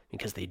air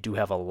because they do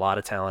have a lot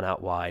of talent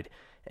out wide,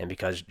 and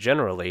because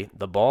generally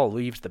the ball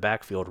leaves the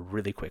backfield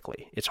really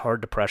quickly. It's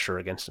hard to pressure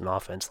against an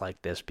offense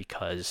like this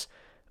because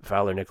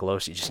Fowler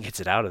Nicolosi just gets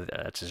it out of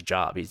there. That's his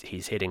job.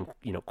 He's hitting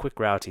quick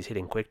routes. He's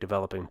hitting quick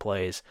developing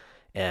plays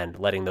and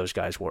letting those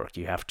guys work.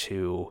 You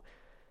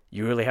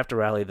really have to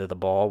rally the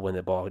ball when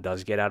the ball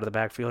does get out of the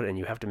backfield, and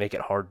you have to make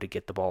it hard to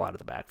get the ball out of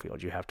the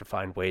backfield. You have to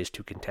find ways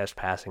to contest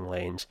passing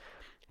lanes,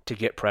 to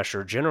get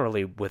pressure,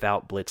 generally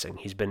without blitzing.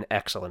 He's been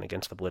excellent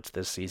against the blitz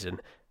this season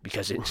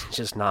because it's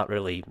just not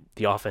really,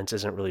 the offense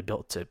isn't really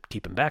built to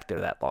keep him back there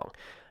that long.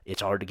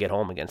 It's hard to get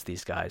home against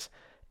these guys,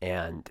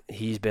 and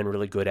he's been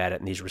really good at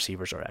it, and these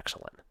receivers are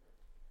excellent.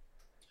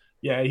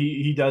 Yeah,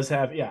 he does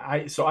have. Yeah,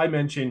 I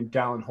mentioned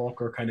Dallin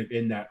Holker kind of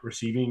in that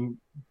receiving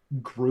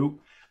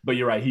group, but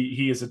you're right.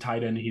 He is a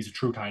tight end. He's a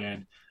true tight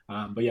end.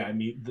 But yeah, I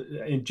mean,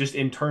 just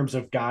in terms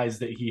of guys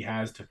that he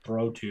has to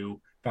throw to,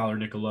 Fowler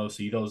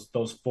Nicolosi,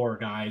 those four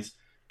guys,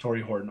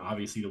 Torrey Horton,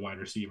 obviously the wide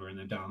receiver, and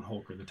then Dallin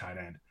Holker, the tight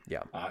end.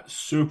 Yeah.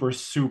 Super,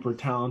 super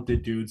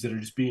talented dudes that are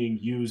just being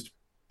used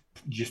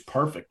just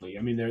perfectly.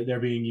 I mean, they're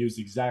being used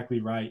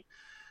exactly right.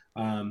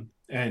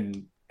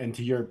 And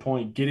to your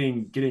point,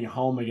 getting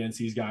home against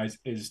these guys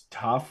is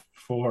tough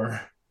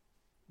for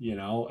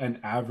an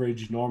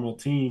average normal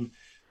team.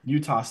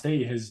 Utah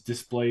State has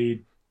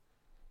displayed,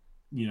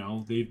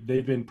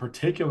 they've been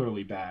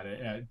particularly bad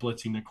at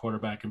blitzing the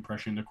quarterback and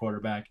pressuring the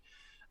quarterback.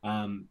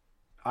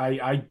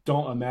 I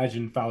don't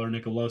imagine Fowler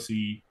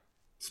Nicolosi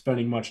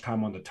spending much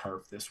time on the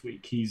turf this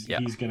week. He's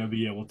going to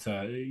be able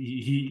to.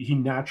 He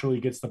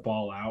naturally gets the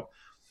ball out.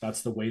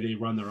 That's the way they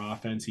run their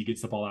offense. He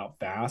gets the ball out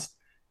fast,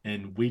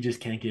 and we just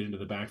can't get into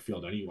the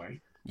backfield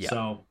anyway. Yeah.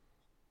 So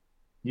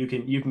you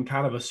can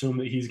kind of assume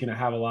that he's going to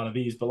have a lot of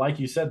these. But like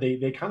you said,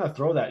 they kind of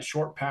throw that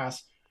short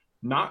pass,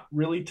 not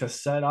really to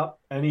set up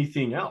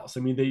anything else.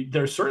 I mean,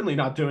 they're certainly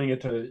not doing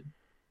it to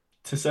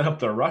to set up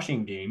the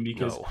rushing game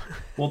because No.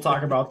 we'll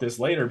talk about this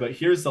later. But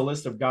here's the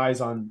list of guys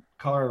on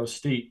Colorado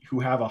State who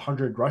have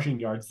 100 rushing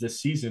yards this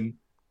season.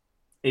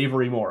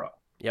 Avery Morrow.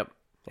 Yep.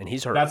 And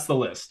he's hurt. That's the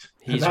list.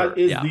 He's That hurt.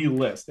 is Yeah. the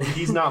list, and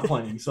he's not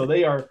playing. So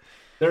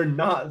they're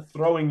not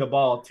throwing the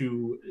ball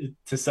to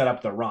set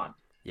up the run.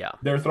 Yeah.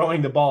 They're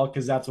throwing the ball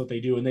because that's what they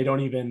do, and they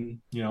don't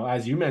even,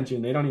 as you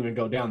mentioned, they don't even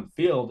go down the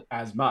field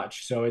as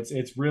much. So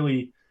it's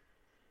really,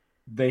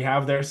 they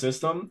have their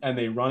system and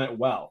they run it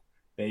well.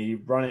 They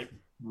run it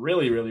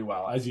really, really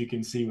well, as you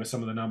can see with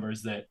some of the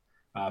numbers that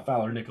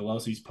Fowler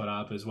Nicolosi's put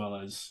up, as well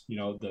as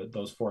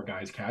those four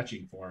guys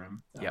catching for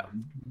him. Yeah.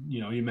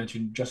 You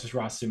mentioned Justice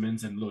Ross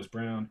Simmons and Lewis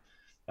Brown.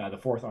 The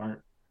fourth aren't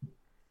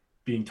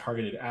being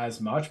targeted as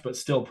much, but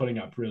still putting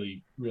up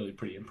really, really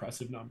pretty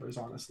impressive numbers,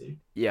 honestly.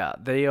 Yeah,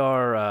 they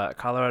are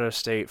Colorado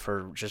State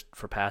for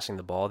passing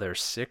the ball. They're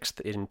sixth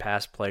in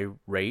pass play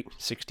rate.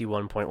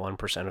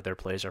 61.1% of their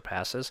plays are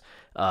passes.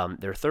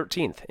 They're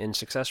 13th in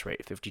success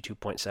rate,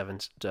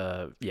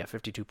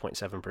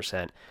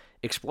 52.7%.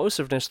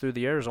 Explosiveness through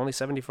the air is only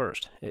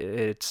 71st.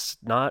 It's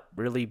not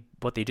really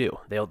what they do.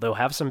 They'll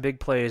have some big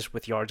plays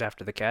with yards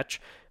after the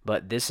catch,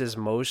 but this is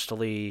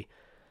mostly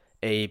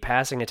a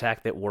passing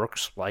attack that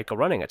works like a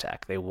running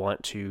attack. They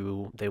want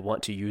to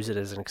use it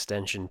as an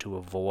extension to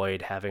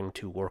avoid having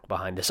to work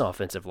behind this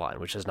offensive line,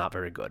 which is not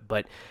very good.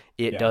 But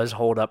it does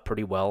hold up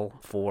pretty well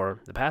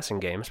for the passing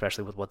game,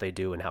 especially with what they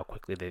do and how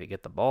quickly they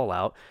get the ball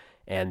out.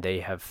 And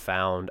they have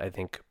found, I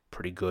think,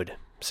 pretty good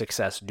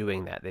success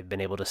doing that. They've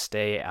been able to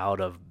stay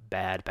out of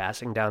bad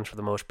passing downs for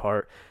the most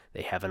part.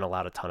 They haven't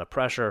allowed a ton of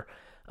pressure.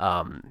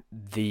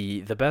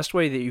 The best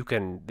way that you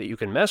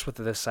can mess with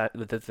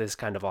this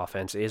kind of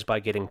offense is by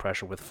getting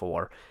pressure with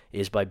four,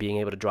 is by being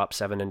able to drop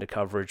seven into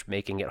coverage,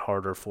 making it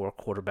harder for a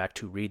quarterback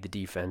to read the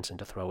defense and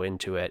to throw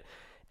into it,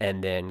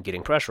 and then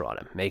getting pressure on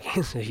him,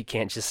 making so he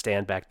can't just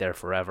stand back there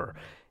forever.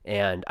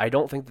 And I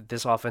don't think that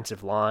this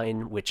offensive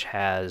line, which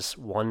has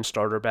one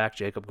starter back,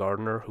 Jacob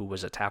Gardner, who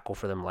was a tackle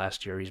for them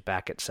last year, he's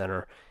back at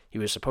center. He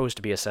was supposed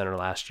to be a center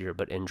last year,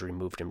 but injury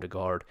moved him to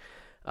guard.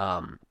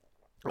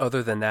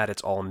 Other than that,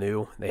 it's all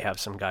new. They have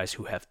some guys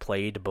who have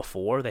played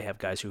before. They have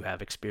guys who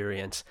have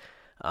experience.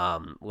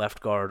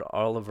 Left guard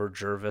Oliver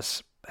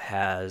Jervis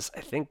has,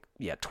 I think,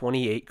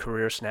 28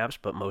 career snaps,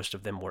 but most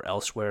of them were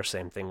elsewhere.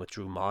 Same thing with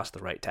Drew Moss, the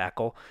right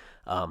tackle.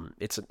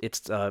 It's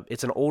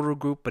an older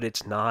group, but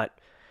it's not.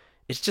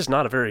 It's just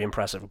not a very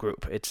impressive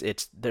group.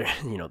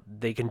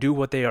 They can do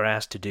what they are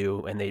asked to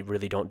do, and they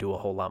really don't do a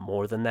whole lot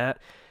more than that.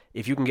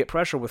 If you can get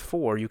pressure with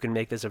four, you can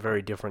make this a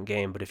very different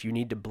game. But if you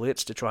need to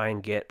blitz to try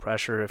and get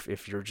pressure,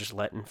 if you're just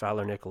letting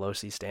Fowler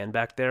Nicolosi stand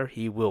back there,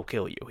 he will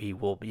kill you. He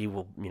will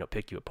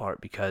pick you apart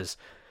because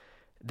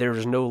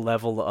there's no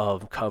level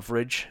of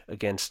coverage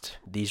against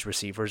these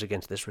receivers,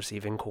 against this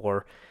receiving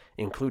core,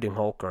 including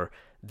Holker,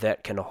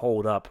 that can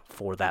hold up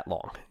for that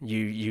long.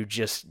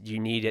 You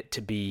need it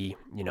to be,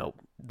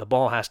 the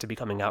ball has to be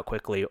coming out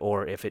quickly,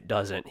 or if it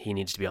doesn't, he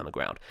needs to be on the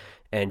ground.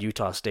 And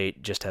Utah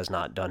State just has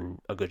not done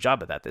a good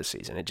job of that this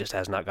season. It just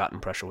has not gotten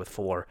pressure with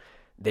four.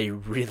 They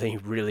really,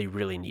 really,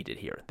 really need it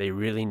here. They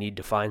really need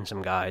to find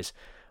some guys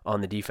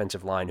on the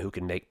defensive line who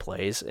can make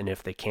plays, and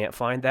if they can't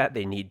find that,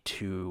 they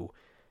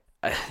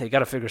got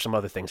to figure some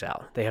other things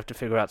out. They have to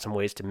figure out some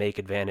ways to make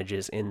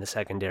advantages in the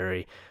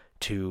secondary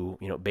to,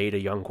 bait a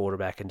young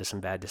quarterback into some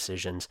bad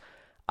decisions.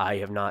 I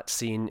have not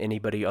seen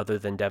anybody other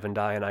than Devin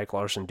Dye and Ike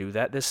Larson do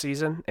that this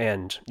season,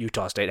 and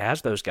Utah State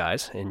has those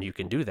guys, and you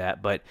can do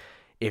that, but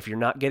if you're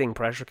not getting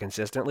pressure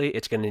consistently,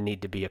 it's going to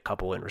need to be a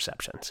couple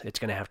interceptions. It's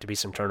going to have to be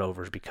some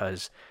turnovers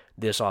because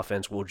this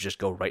offense will just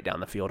go right down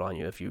the field on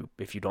you if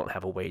you don't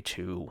have a way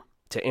to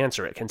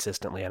answer it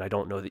consistently, and I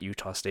don't know that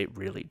Utah State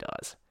really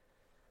does.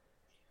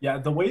 Yeah,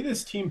 the way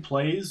this team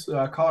plays,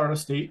 Colorado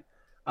State,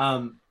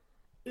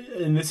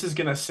 and this is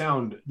gonna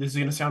sound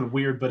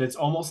weird, but it's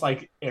almost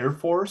like Air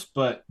Force,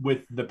 but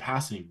with the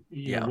passing,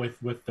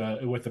 with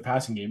the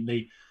passing game.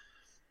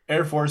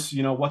 Air Force,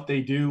 what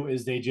they do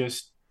is they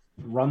just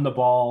run the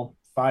ball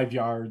 5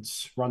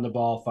 yards, run the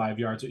ball 5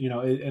 yards,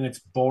 and it's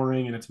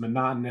boring and it's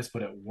monotonous,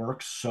 but it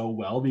works so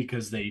well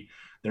because they're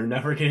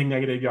never getting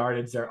negative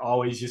yardage. They're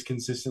always just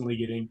consistently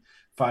getting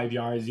 5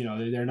 yards.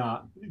 They're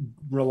not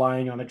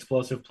relying on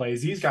explosive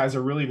plays. These guys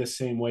are really the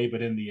same way,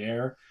 but in the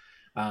air.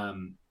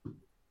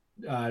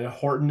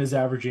 Horton is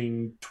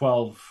averaging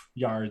 12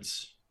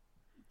 yards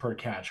per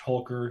catch.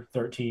 Holker,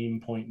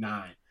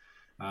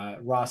 13.9.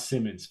 Ross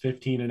Simmons,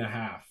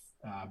 15.5.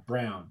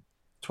 Brown,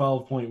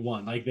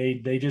 12.1. Like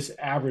they just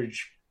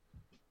average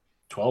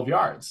 12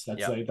 yards.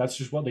 That's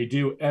just what they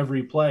do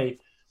every play,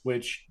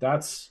 which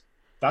that's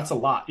a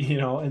lot,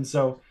 and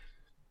so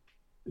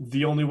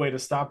the only way to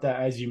stop that,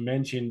 as you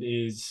mentioned,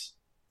 is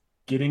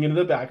getting into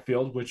the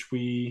backfield, which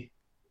we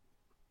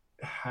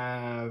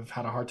have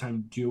had a hard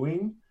time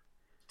doing,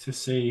 to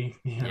say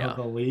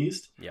the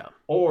least. Yeah.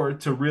 Or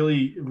to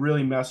really,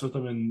 really mess with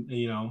them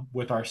and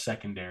with our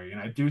secondary. And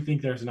I do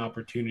think there's an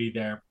opportunity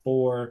there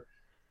for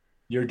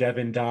your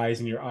Devin Dyes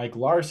and your Ike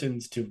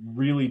Larsons to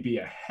really be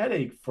a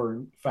headache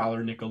for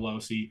Fowler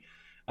Nicolosi.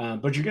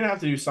 But you're going to have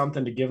to do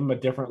something to give him a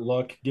different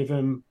look, give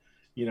him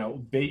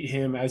bait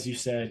him, as you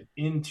said,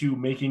 into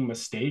making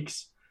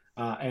mistakes,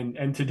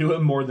 and to do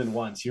it more than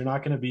once. You're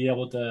not going to be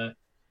able to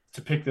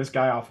pick this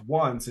guy off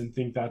once and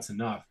think that's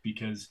enough,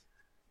 because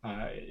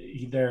uh,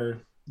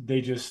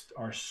 they just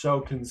are so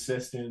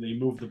consistent. They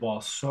move the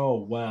ball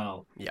so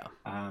well. Yeah.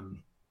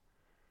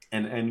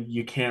 And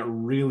you can't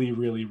really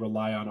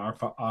rely on our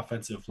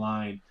offensive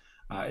line,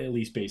 at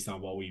least based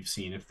on what we've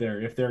seen. If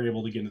they're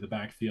able to get into the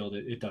backfield,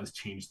 it does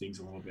change things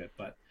a little bit.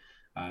 But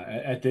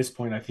at this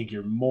point, I think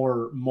you're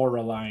more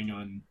relying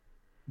on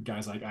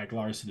guys like Ike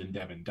Larson and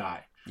Devin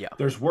Dye. Yeah.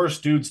 There's worse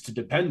dudes to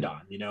depend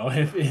on.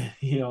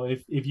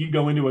 If you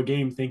go into a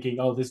game thinking,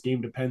 oh, this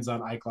game depends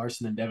on Ike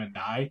Larson and Devin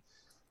Dye,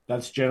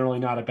 that's generally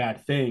not a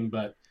bad thing.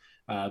 But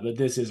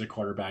this is a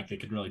quarterback that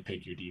can really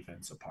pick your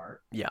defense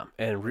apart. Yeah,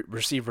 and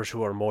receivers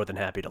who are more than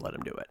happy to let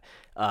him do it.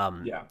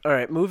 Yeah. All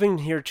right, moving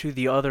here to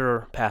the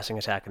other passing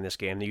attack in this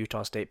game, the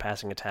Utah State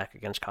passing attack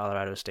against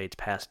Colorado State's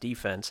pass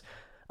defense.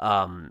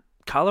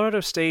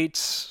 Colorado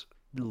State's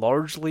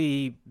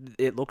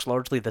it looks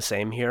largely the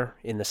same here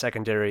in the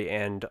secondary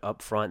and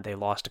up front. They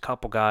lost a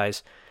couple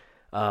guys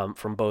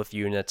from both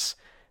units.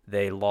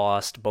 They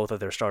lost both of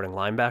their starting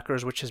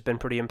linebackers, which has been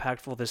pretty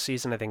impactful this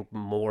season. I think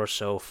more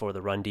so for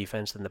the run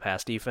defense than the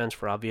pass defense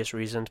for obvious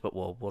reasons, but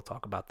we'll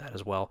talk about that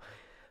as well.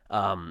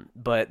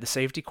 But the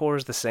safety core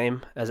is the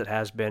same as it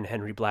has been.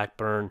 Henry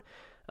Blackburn,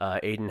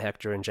 Aiden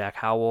Hector, and Jack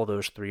Howell.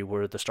 Those three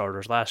were the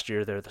starters last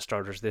year. They're the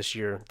starters this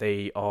year.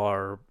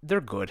 They're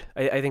good.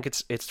 I think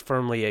it's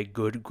firmly a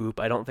good group.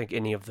 I don't think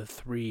any of the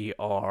three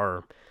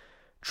are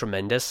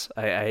tremendous.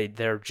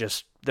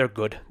 They're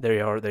good. They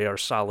are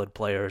solid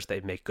players.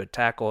 They make good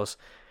tackles.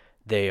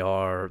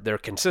 They're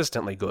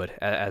consistently good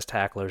as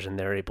tacklers, and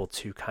they're able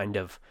to kind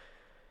of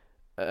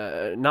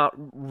not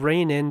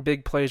rein in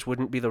big plays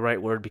wouldn't be the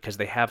right word, because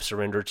they have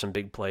surrendered some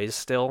big plays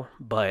still,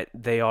 but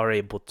they are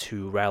able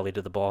to rally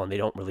to the ball, and they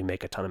don't really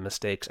make a ton of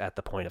mistakes at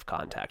the point of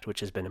contact, which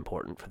has been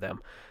important for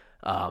them,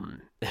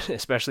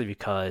 especially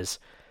because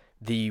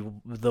the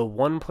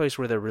one place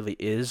where there really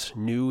is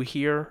new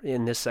here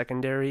in this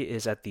secondary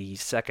is at the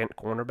second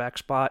cornerback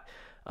spot.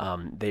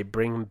 They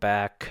bring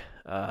back,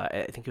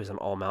 I think he was an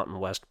All-Mountain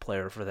West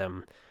player for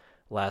them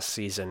last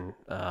season,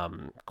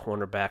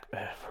 cornerback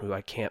who I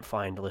can't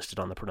find listed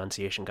on the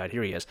pronunciation guide.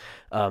 Here he is,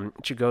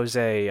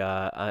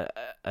 Chigozie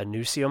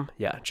Anusium.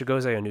 Yeah,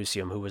 Chigozie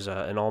Anusium, who was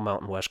an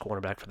All-Mountain West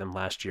cornerback for them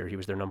last year. He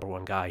was their number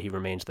one guy. He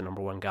remains the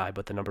number one guy,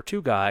 but the number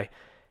two guy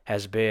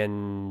has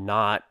been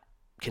not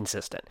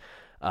consistent.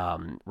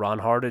 Ron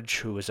Hardage,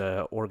 who was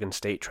a Oregon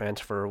State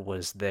transfer,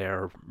 was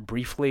there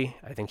briefly.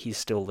 I think he's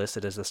still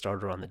listed as the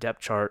starter on the depth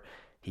chart.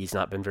 He's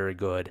not been very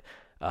good.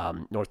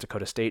 North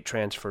Dakota State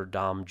transfer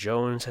Dom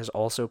Jones has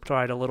also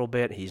tried a little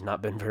bit. He's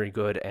not been very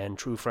good. And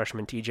true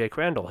freshman TJ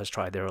Crandall has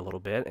tried there a little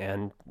bit,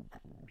 and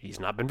he's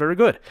not been very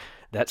good.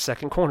 That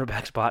second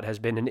cornerback spot has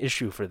been an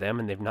issue for them,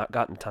 and they've not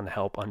gotten a ton of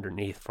help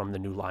underneath from the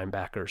new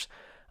linebackers.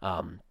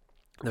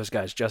 Those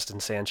guys, Justin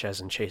Sanchez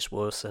and Chase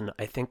Wilson,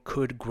 I think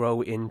could grow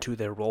into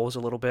their roles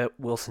a little bit.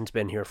 Wilson's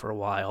been here for a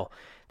while.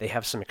 They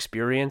have some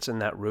experience in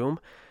that room,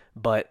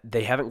 but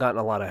they haven't gotten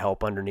a lot of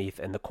help underneath,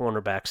 and the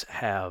cornerbacks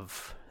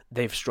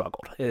they've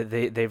struggled.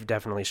 They've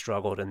definitely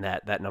struggled in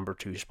that number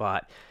two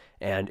spot.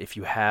 And if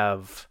you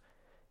have,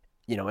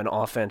 an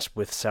offense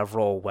with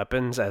several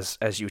weapons,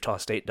 as Utah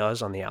State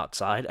does on the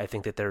outside, I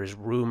think that there is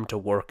room to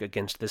work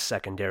against this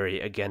secondary,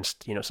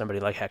 against, somebody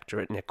like Hector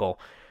at nickel.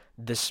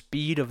 The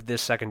speed of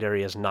this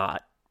secondary is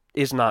not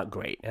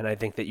great, and I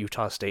think that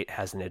Utah State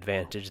has an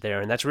advantage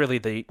there, and that's really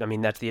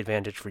that's the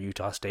advantage for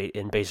Utah State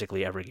in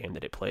basically every game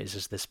that it plays,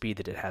 is the speed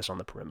that it has on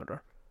the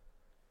perimeter.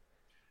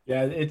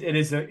 Yeah,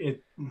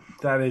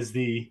 that is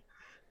the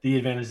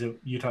advantage that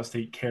Utah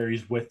State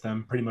carries with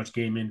them pretty much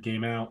game in,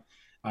 game out.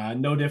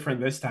 No different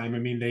this time. I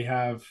mean, they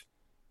have,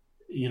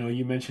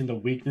 you mentioned the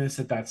weakness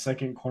at that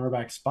second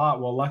cornerback spot.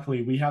 Well,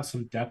 luckily we have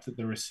some depth at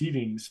the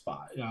receiving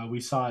spot. We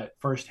saw it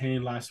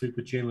firsthand last week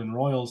with Jalen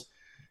Royals.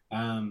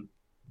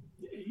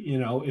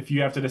 If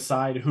you have to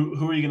decide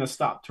who are you going to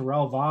stop,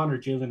 Terrell Vaughn or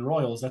Jalen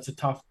Royals, that's a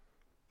tough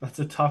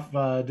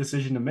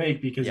decision to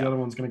make, because the other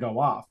one's going to go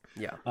off.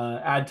 Yeah.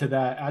 Add to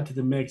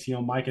the mix,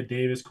 Micah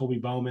Davis, Colby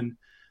Bowman,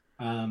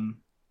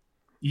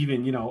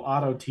 even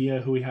Otto Tia,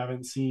 who we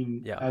haven't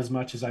seen as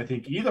much as I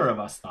think either of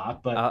us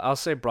thought. But I'll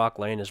say Brock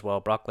Lane as well.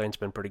 Brock Lane's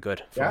been pretty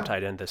good from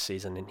tight end this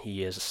season, and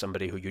he is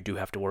somebody who you do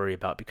have to worry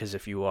about, because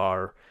if you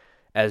are,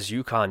 as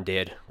UConn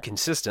did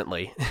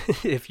consistently,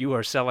 if you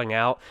are selling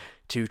out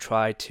to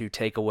try to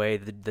take away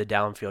the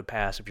downfield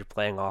pass, if you're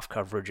playing off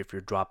coverage, if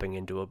you're dropping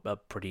into a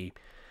pretty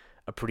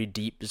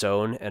deep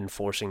zone and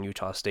forcing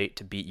Utah State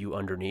to beat you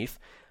underneath,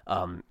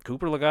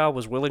 Cooper Legal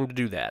was willing to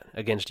do that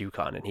against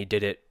UConn, and he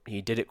did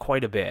it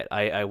quite a bit.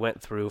 I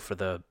went through for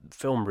the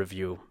film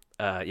review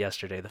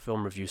yesterday, the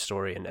film review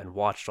story, and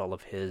watched all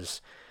of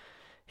his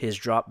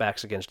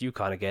dropbacks against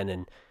UConn again,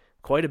 and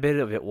quite a bit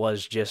of it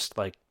was just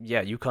like,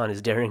 UConn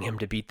is daring him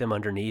to beat them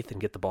underneath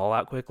and get the ball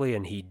out quickly,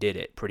 and he did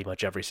it pretty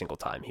much every single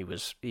time. He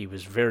was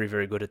very,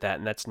 very good at that,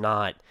 and that's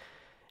not,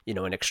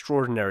 an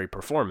extraordinary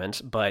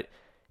performance, but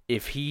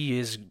if he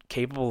is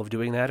capable of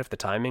doing that, if the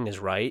timing is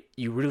right,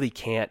 you really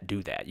can't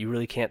do that. You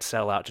really can't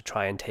sell out to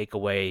try and take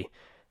away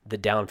the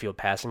downfield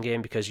passing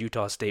game, because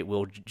Utah State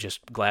will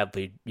just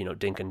gladly,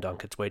 dink and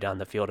dunk its way down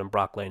the field, and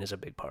Brock Lane is a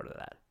big part of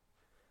that.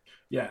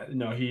 Yeah,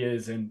 no, he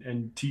is,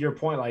 and to your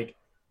point, like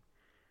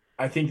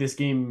I think this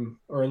game,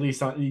 or at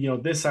least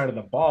on this side of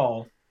the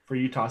ball for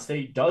Utah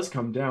State, does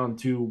come down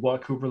to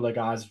what Cooper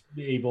Legas is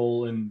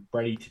able and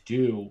ready to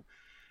do.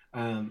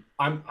 I'm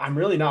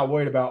really not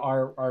worried about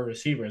our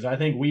receivers. I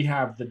think we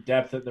have the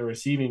depth at the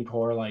receiving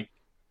core. Like,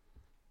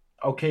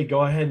 okay,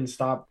 go ahead and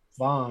stop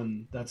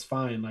Vaughn. That's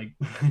fine. Like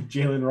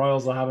Jalen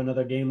Royals will have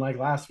another game like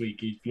last week.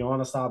 If you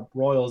want to stop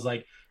Royals,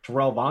 like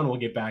Terrell Vaughn will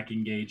get back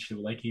engaged,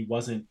 like he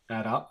wasn't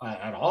at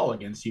all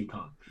against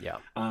UConn. Yeah.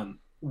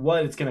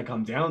 What it's going to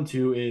come down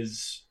to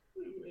is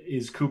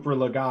Cooper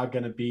Legas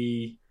going to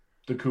be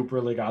the Cooper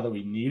Legas that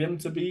we need him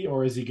to be,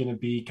 or is he going to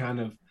be kind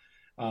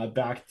of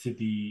back to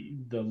the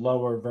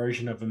lower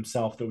version of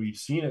himself that we've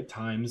seen at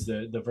times,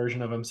 the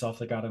version of himself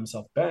that got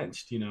himself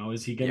benched?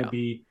 Is he going to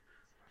be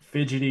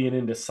fidgety and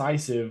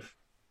indecisive?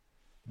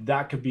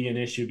 That could be an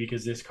issue,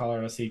 because this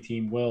Colorado State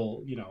team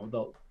will,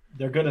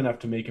 they're good enough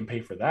to make him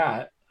pay for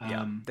that.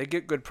 Yeah, they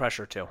get good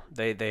pressure too.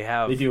 They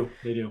do.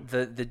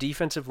 The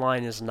defensive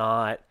line is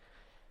not.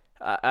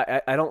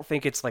 I don't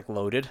think it's like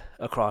loaded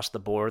across the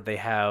board. They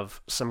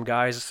have some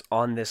guys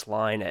on this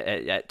line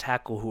at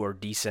tackle who are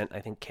decent.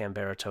 I think Cam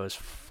Baratow is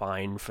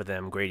fine for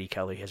them. Grady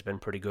Kelly has been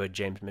pretty good.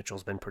 James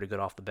Mitchell's been pretty good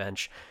off the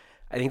bench.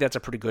 I think that's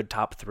a pretty good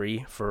top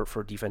three for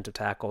defensive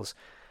tackles.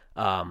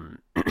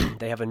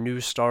 They have a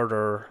new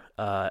starter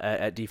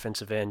at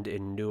defensive end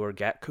in Noor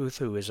Gatkuth,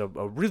 who is a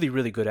really,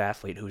 really good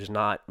athlete who's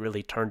not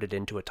really turned it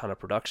into a ton of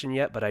production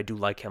yet, but I do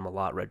like him a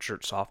lot.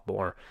 Redshirt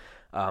sophomore,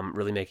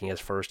 really making his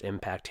first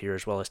impact here,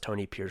 as well as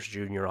Tony Pierce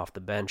Jr. off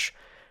the bench,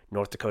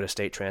 North Dakota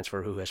State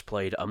transfer who has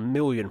played 1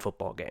 million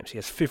football games. He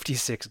has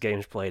 56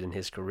 games played in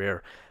his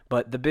career.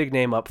 But the big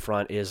name up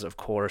front is, of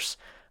course,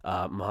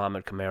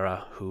 Muhammad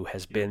Kamara, who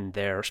has been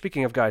there.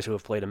 Speaking of guys who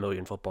have played 1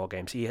 million football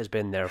games, he has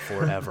been there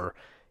forever.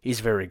 He's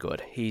very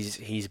good.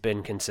 He's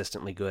been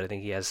consistently good. I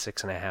think he has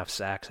 6.5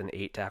 sacks and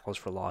 8 tackles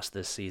for loss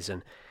this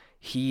season.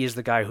 He is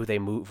the guy who they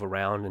move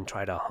around and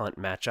try to hunt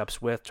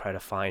matchups with, try to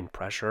find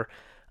pressure.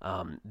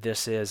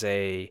 This is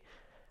I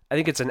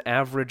think it's an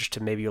average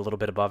to maybe a little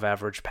bit above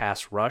average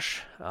pass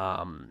rush.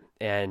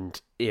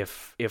 And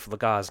if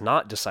Legas is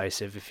not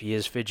decisive, if he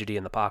is fidgety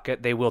in the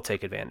pocket, they will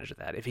take advantage of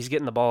that. If he's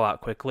getting the ball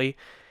out quickly,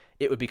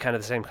 it would be kind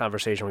of the same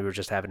conversation we were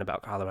just having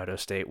about Colorado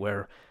State,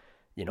 where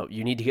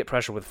you need to get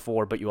pressure with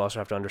 4, but you also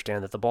have to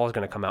understand that the ball is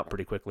going to come out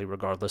pretty quickly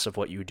regardless of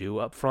what you do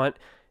up front.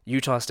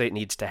 Utah State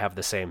needs to have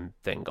the same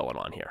thing going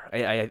on here.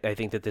 I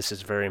think that this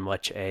is very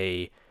much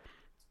a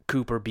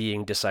Cooper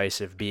being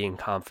decisive, being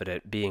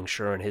confident, being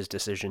sure in his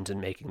decisions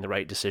and making the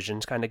right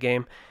decisions kind of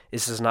game.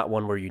 This is not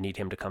one where you need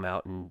him to come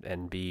out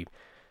and be,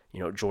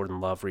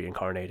 Jordan Love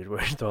reincarnated, where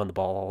he's throwing the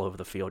ball all over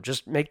the field.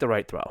 Just make the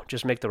right throw.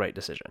 Just make the right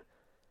decision.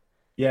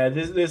 Yeah,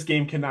 this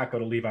game cannot go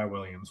to Levi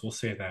Williams. We'll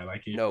say that.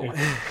 Like, no.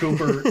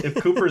 if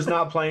Cooper's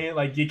not playing,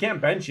 like you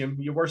can't bench him.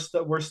 We're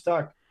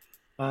stuck.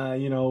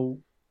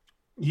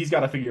 He's got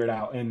to figure it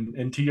out.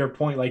 And to your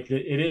point, like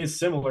it is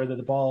similar that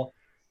the ball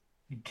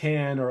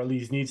can, or at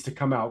least needs to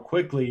come out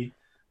quickly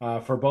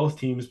for both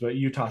teams, but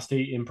Utah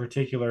State in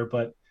particular.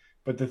 But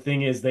the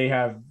thing is, they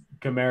have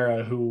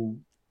Kamara, who,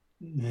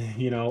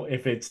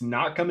 if it's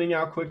not coming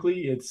out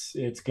quickly, it's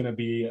going to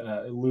be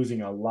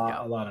losing a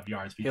lot of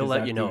yards. He'll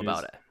let you know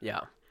about it.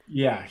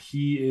 Yeah,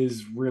 he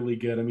is really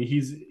good. I mean,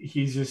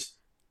 he's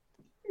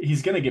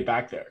going to get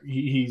back there.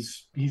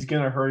 He's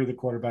going to hurry the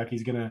quarterback.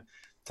 He's going to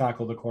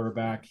tackle the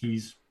quarterback.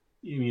 He's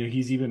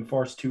even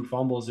forced 2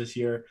 fumbles this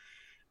year.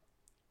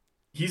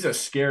 He's a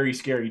scary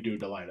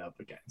dude to line up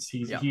against.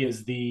 He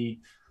is the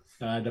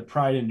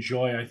pride and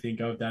joy, I think,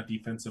 of that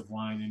defensive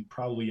line, and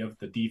probably of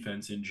the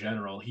defense in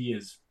general. He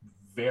is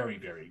very,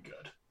 very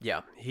good.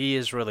 Yeah, he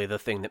is really the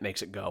thing that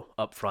makes it go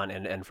up front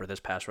and for this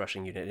pass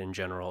rushing unit in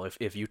general.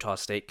 If Utah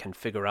State can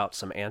figure out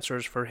some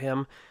answers for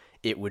him,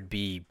 it would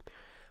be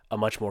a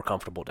much more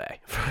comfortable day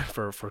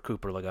for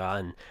Cooper Legas.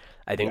 And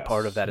I think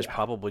part of that is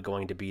probably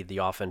going to be the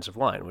offensive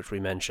line, which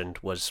we mentioned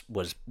was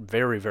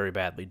very, very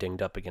badly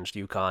dinged up against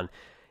UConn.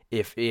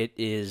 If it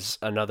is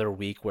another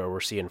week where we're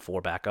seeing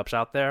 4 backups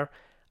out there,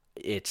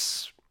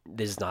 this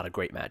is not a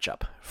great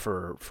matchup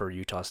for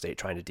Utah State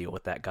trying to deal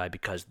with that guy,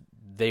 because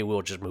they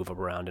will just move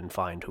around and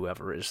find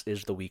whoever is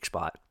the weak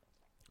spot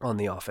on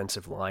the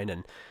offensive line.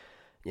 And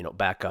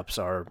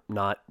backups are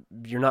not,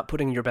 you're not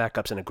putting your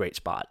backups in a great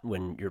spot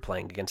when you're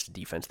playing against a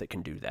defense that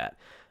can do that.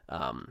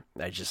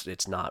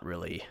 It's not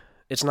really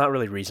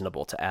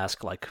reasonable to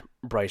ask like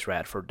Bryce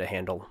Radford to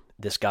handle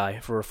this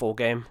guy for a full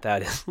game.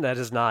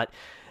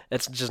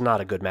 It's just not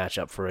a good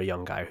matchup for a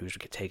young guy who's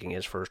taking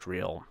his first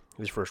real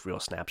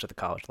snaps at the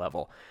college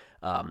level.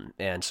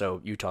 And so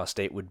Utah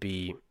State would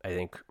be, I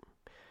think,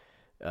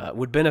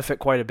 would benefit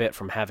quite a bit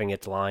from having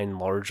its line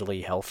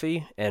largely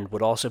healthy, and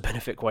would also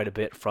benefit quite a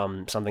bit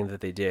from something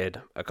that they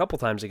did a couple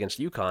times against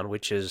UConn,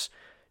 which is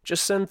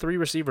just send 3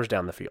 receivers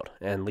down the field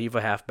and leave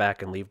a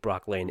halfback and leave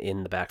Brock Lane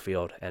in the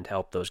backfield and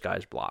help those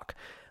guys block.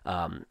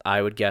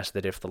 I would guess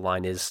that if the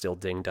line is still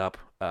dinged up,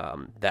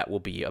 that will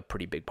be a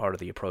pretty big part of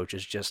the approach,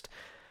 is just,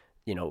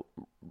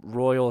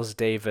 Royals,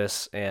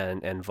 Davis,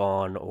 and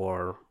Vaughn,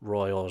 or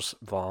Royals,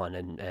 Vaughn,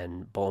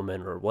 and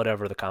Bowman, or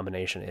whatever the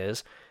combination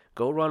is.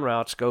 Go run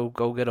routes, go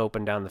get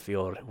open down the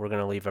field. We're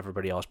going to leave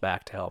everybody else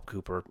back to help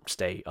Cooper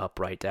stay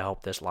upright, to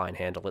help this line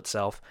handle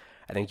itself.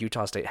 I think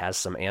Utah State has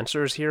some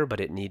answers here,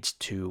 but it needs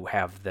to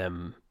have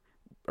them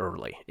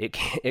early. It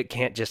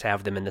can't just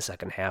have them in the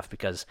second half,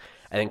 because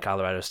I think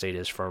Colorado State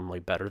is firmly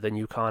better than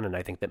UConn, and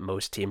I think that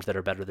most teams that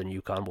are better than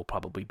UConn will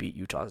probably beat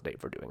Utah State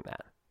for doing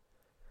that.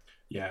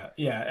 Yeah,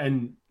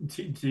 and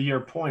to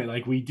your point,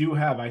 like, we do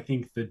have, I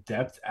think, the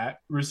depth at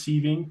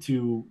receiving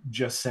to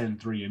just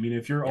send 3. I mean,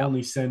 if you're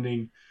only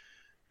sending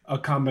a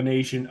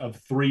combination of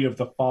 3 of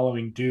the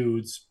following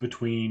dudes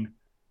between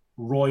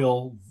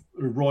Royals,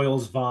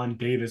 Vaughn,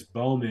 Davis,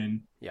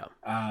 Bowman,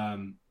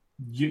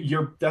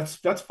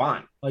 that's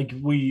fine. Like,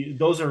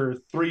 those are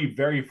 3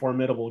 very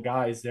formidable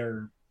guys.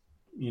 They're,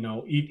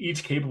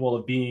 each capable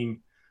of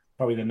being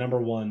probably the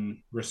number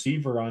 1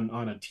 receiver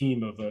on a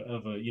team of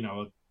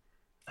a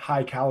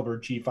high caliber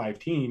G5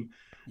 team.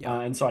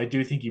 And so I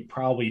do think you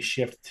probably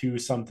shift to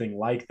something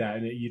like that.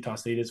 And Utah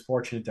State is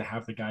fortunate to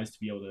have the guys to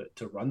be able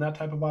to run that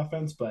type of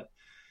offense. But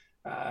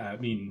I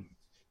mean,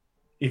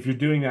 if you're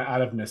doing that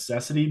out of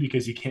necessity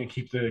because you can't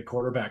keep the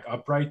quarterback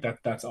upright,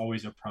 that's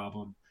always a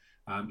problem.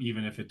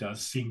 Even if it does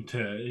seem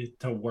to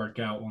work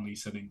out only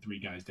sending 3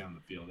 guys down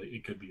the field,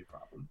 it could be a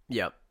problem.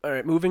 Yeah. All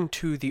right, moving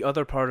to the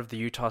other part of the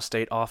Utah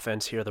State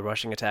offense here, the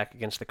rushing attack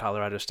against the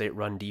Colorado State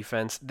run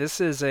defense. This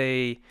is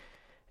a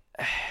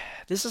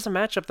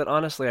matchup that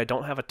honestly I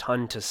don't have a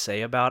ton to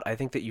say about. I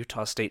think that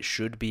Utah State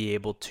should be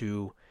able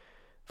to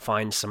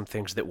find some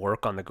things that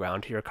work on the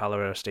ground here.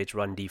 Colorado State's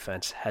run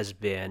defense has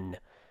been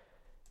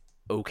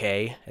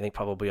okay. I think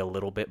probably a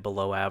little bit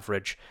below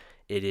average.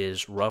 It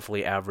is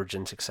roughly average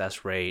in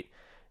success rate.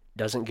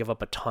 Doesn't give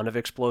up a ton of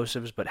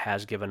explosives, but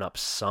has given up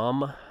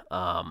some.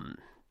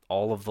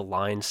 All of the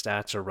line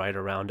stats are right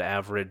around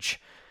average.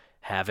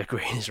 Havoc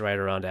rate is right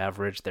around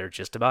average. They're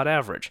just about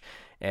average.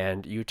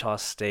 And Utah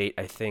State,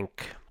 I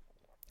think,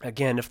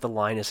 again, if the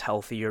line is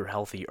healthier,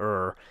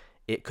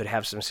 it could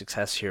have some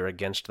success here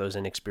against those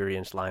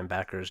inexperienced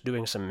linebackers,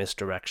 doing some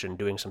misdirection,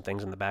 doing some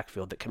things in the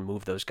backfield that can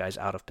move those guys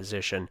out of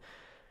position.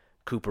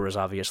 Cooper is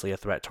obviously a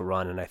threat to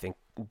run, and I think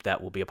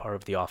that will be a part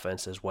of the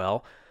offense as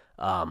well.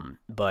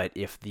 But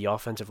if the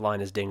offensive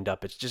line is dinged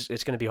up, it's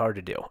going to be hard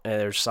to do. And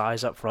there's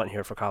size up front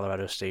here for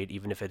Colorado State,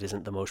 even if it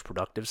isn't the most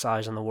productive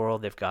size in the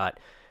world. They've got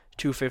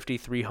 250,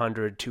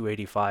 300,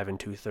 285, and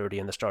 230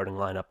 in the starting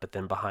lineup, but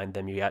then behind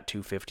them you got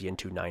 250 and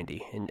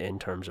 290 in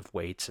terms of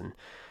weights. And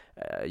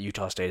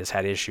Utah State has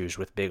had issues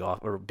with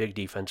big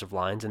defensive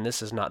lines, and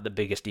this is not the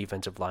biggest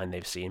defensive line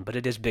they've seen, but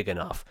it is big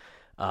enough.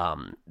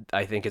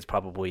 I think it's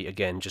probably,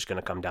 again, just going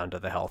to come down to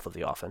the health of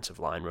the offensive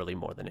line really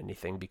more than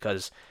anything,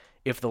 because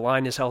if the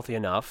line is healthy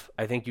enough,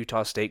 I think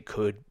Utah State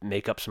could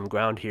make up some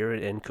ground here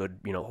and could,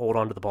 hold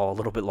on to the ball a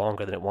little bit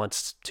longer than it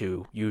wants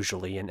to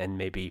usually, and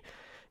maybe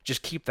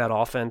just keep that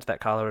offense, that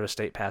Colorado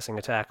State passing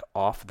attack,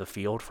 off the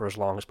field for as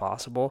long as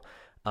possible.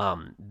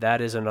 That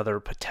is another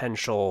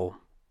potential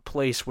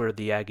place where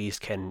the Aggies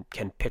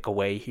can pick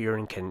away here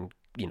and can,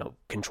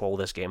 control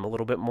this game a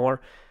little bit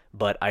more.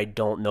 But I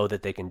don't know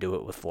that they can do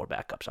it with 4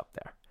 backups up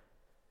there.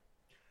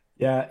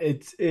 Yeah,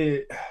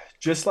 it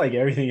just like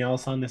everything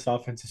else on this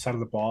offensive side of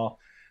the ball,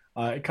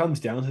 it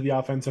comes down to the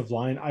offensive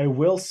line. I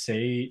will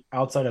say,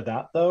 outside of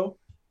that, though,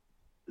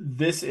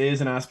 this is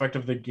an aspect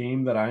of the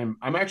game that I'm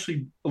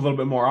actually a little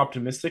bit more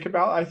optimistic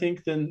about, I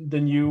think,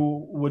 than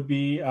you would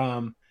be.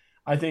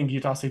 I think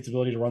Utah State's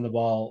ability to run the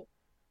ball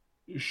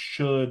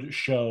should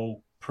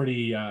show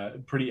pretty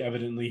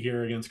evidently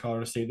here against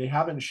Colorado State. They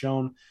haven't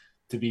shown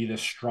to be the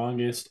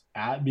strongest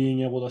at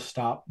being able to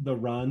stop the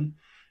run.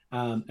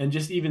 And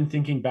just even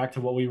thinking back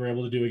to what we were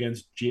able to do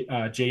against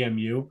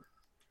JMU,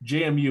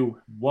 JMU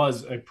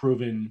was a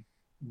proven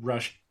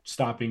rush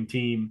stopping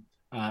team,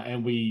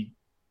 and we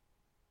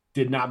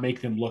did not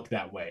make them look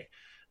that way.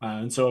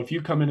 And so if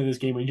you come into this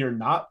game and you're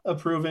not a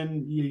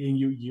proven,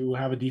 you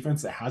have a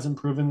defense that hasn't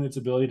proven its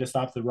ability to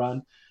stop the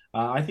run,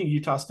 I think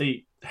Utah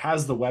State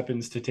has the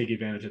weapons to take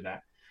advantage of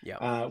that.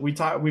 Yeah. We've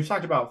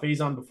talked about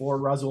Faison before,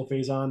 Rasul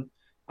Faison.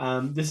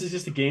 This is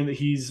just a game that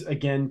he's,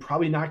 again,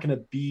 probably not going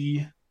to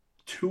be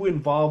too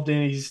involved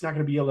in. He's not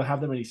going to be able to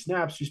have that many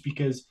snaps just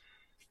because,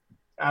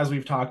 as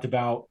we've talked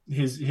about,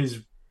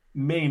 his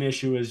main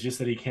issue is just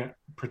that he can't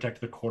protect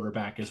the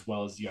quarterback as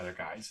well as the other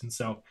guys. And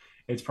so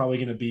it's probably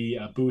going to be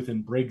a Booth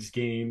and Briggs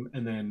game.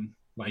 And then,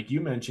 like you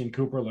mentioned,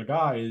 Cooper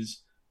Legas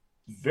is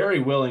very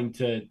willing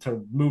to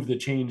move the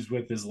chains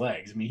with his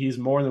legs. I mean, he's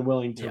more than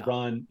willing to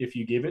run if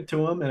you give it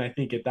to him. And I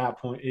think at that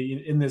point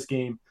in this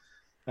game,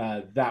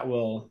 that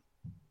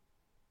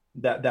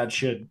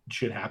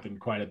should happen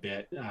quite a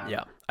bit.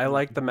 I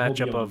like the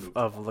matchup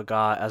of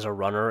Legas as a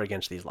runner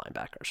against these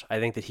linebackers. I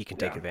think that he can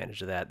take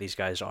advantage of that. These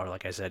guys are,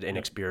 like I said,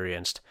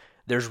 inexperienced.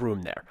 There's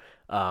room there.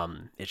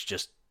 It's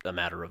just a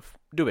matter of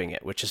doing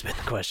it, which has been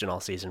the question all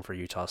season for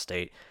Utah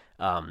State.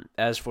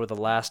 As for the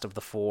last of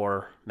the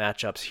four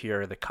matchups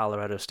here, the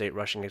Colorado State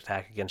rushing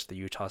attack against the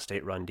Utah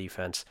State run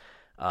defense.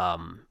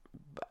 Um,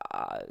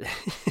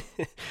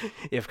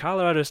 if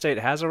Colorado State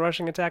has a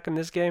rushing attack in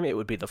this game, it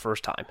would be the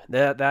first time.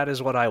 That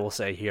is what I will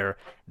say here.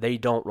 They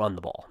don't run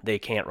the ball. They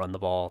can't run the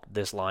ball.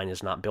 This line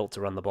is not built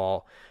to run the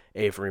ball.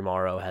 Avery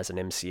Morrow has an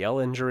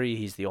MCL injury.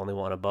 He's the only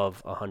one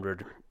above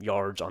 100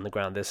 yards on the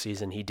ground this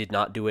season. He did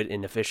not do it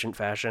in efficient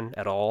fashion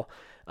at all.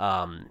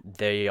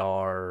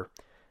 They're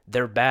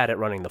bad at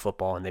running the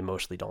football, and they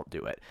mostly don't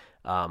do it.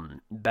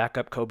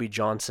 Backup Kobe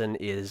Johnson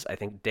is, I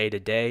think, day to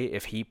day.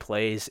 If he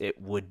plays,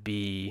 it would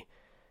be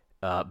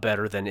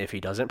better than if he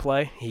doesn't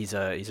play. He's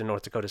a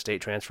North Dakota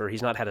State transfer.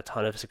 He's not had a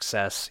ton of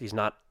success. He's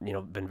not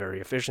been very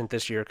efficient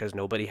this year because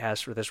nobody has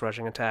for this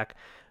rushing attack.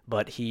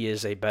 But he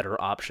is a better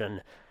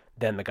option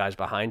than the guys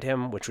behind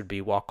him, which would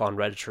be walk-on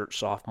redshirt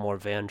sophomore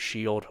Van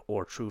Shield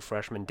or true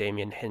freshman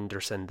Damian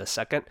Henderson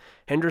II.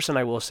 Henderson,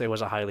 I will say,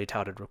 was a highly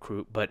touted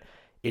recruit, but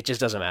it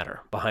just doesn't matter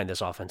behind this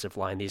offensive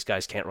line. These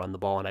guys can't run the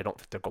ball, and I don't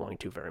think they're going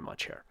to very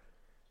much here.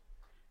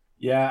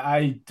 Yeah,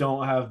 I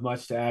don't have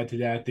much to add to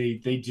that.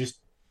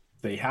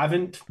 They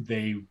haven't,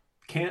 they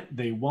can't,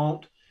 they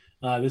won't.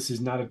 This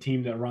is not a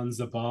team that runs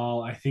the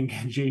ball. I think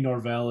Jay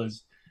Norvell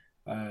is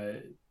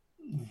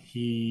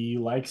he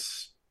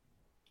likes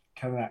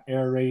kind of that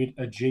air raid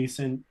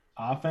adjacent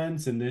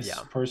offense, and this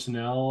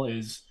personnel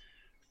is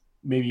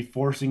maybe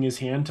forcing his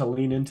hand to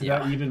lean into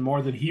that even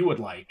more than he would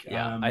like.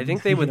 Yeah, I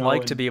think they would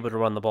like to be able to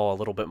run the ball a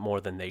little bit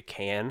more than they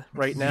can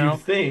right now. You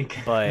think?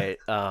 But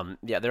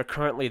they're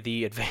currently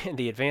the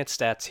advanced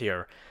stats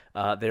here.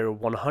 They're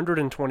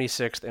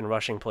 126th in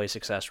rushing play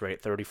success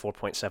rate,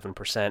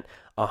 34.7%,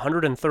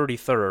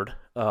 133rd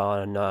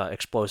on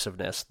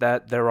explosiveness.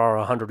 That there are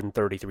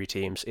 133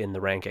 teams in the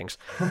rankings,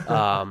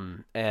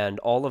 and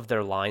all of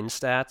their line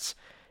stats.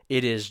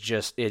 It is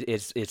just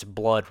it's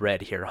blood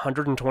red here.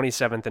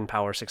 127th in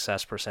power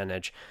success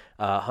percentage,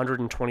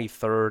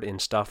 123rd in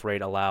stuff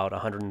rate allowed,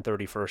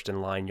 131st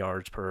in line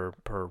yards per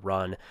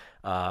run,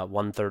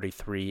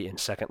 133 in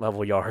second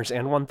level yards,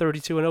 and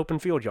 132 in open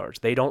field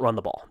yards. They don't run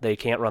the ball. They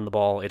can't run the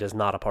ball. It is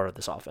not a part of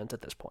this offense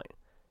at this point.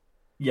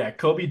 Yeah,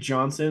 Kobe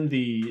Johnson,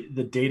 the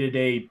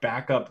day-to-day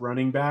backup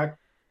running back,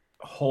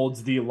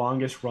 holds the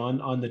longest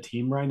run on the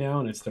team right now,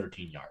 and it's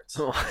 13 yards.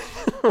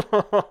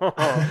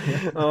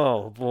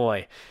 Oh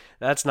boy,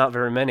 that's not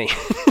very many.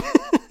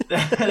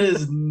 That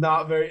is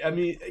not very. I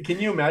mean, can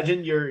you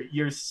imagine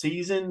your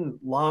season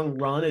long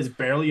run is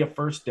barely a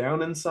first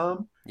down in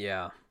some?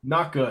 Yeah,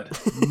 not good,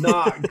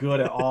 not good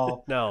at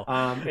all. No,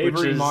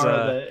 Avery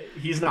Mara,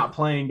 he's not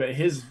playing, but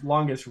his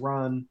longest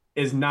run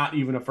is not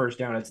even a first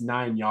down. It's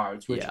 9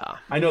 yards. Which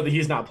I know that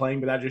he's not playing,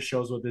 but that just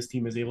shows what this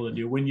team is able to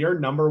do. When your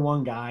number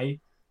one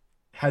guy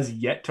has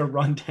yet to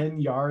run 10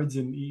 yards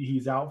and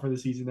he's out for the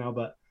season now,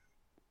 but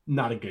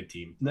not a good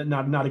team.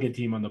 Not a good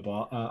team on the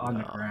ball, on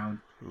the ground.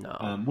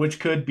 No. Which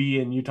could be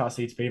in Utah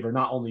State's favor,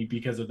 not only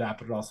because of that,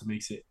 but it also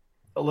makes it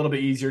a little bit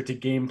easier to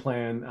game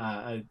plan,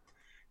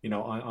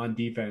 on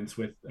defense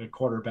with a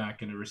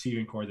quarterback and a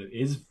receiving core that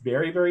is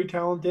very, very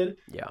talented.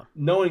 Yeah.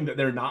 Knowing that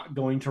they're not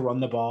going to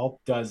run the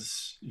ball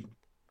does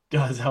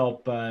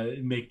help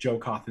make Joe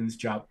Cawthon's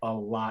job a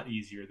lot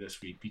easier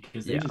this week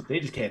because they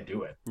just can't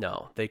do it.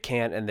 No, they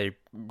can't, and they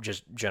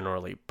just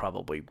generally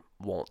probably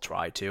won't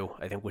try to,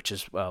 I think, which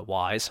is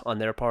wise on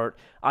their part.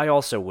 I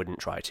also wouldn't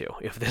try to.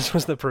 If this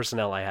was the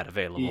personnel I had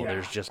available,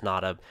 there's just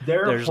not a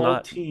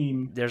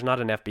team. There's not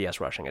an FBS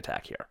rushing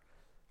attack here.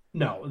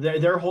 No,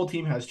 their whole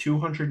team has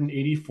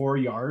 284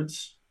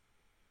 yards.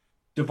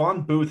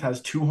 Devon Booth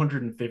has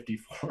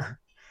 254.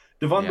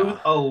 Devon Booth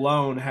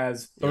alone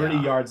has 30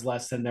 yards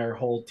less than their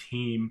whole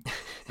team.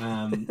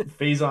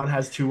 Faison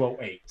has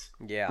 208.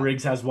 Yeah.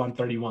 Briggs has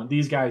 131.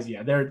 These guys,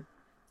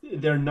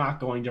 they're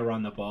not going to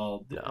run the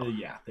ball. No.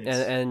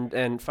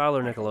 And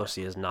Fowler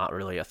Nicolosi is not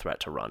really a threat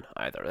to run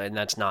either. And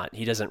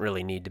he doesn't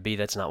really need to be.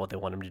 That's not what they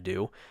want him to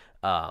do.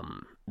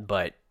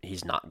 But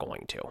he's not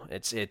going to.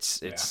 It's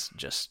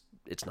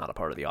not a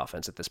part of the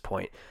offense at this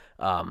point.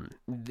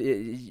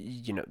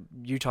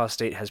 Utah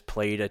State has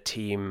played a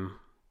team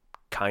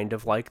kind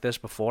of like this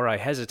before. I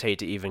hesitate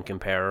to even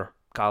compare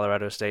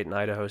Colorado State and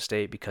Idaho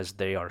State because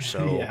they are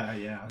so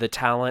the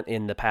talent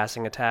in the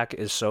passing attack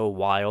is so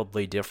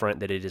wildly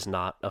different that it is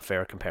not a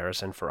fair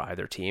comparison for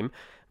either team.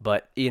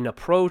 But in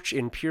approach,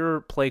 in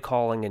pure play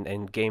calling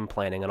and game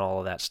planning and all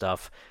of that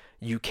stuff,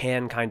 you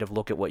can kind of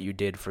look at what you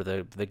did for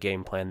the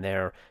game plan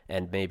there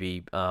and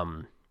maybe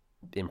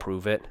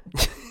improve it,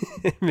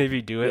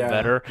 maybe do it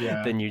better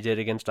than you did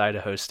against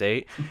Idaho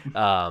State,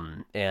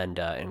 and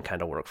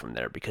kind of work from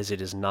there because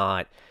it's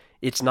not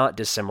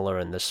dissimilar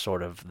in this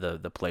sort of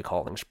the play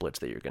calling splits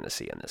that you're going to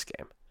see in this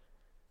game.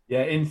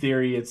 Yeah, in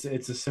theory, it's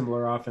a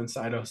similar offense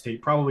to Idaho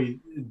State. Probably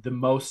the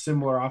most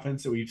similar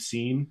offense that we've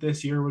seen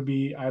this year would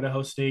be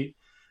Idaho State.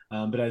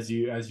 But as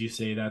you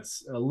say,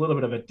 that's a little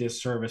bit of a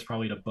disservice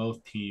probably to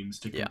both teams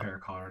to Yeah. compare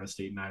Colorado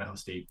State and Idaho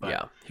State. But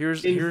Yeah.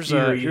 Here's in here's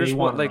theory, they here's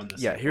want what, to run the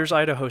same here's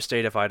way. Idaho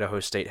State if Idaho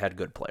State had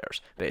good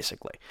players,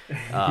 basically.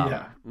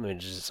 Yeah. I mean,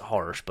 it's just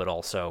harsh, but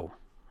also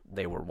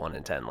they were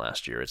 1-10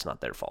 last year. It's not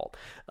their fault.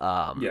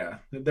 Yeah,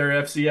 their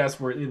FCS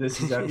were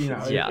this is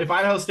Yeah. if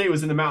Idaho State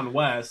was in the Mountain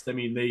West, I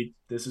mean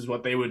this is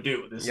what they would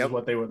do. This is Yep.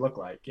 what they would look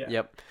like. Yeah.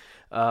 Yep.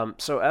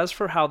 So as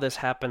for how this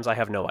happens, I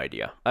have no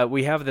idea.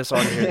 We have this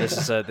on here.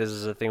 This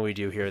is a thing we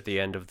do here at the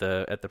end of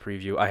the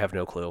preview. I have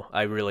no clue.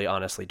 I really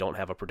honestly don't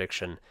have a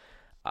prediction.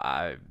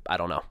 I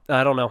don't know.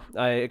 I don't know.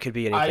 It could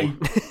be anything.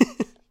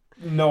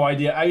 No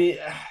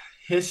idea.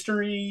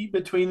 History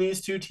between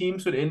these two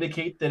teams would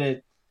indicate that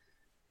it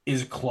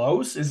is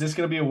close. Is this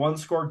going to be a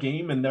one-score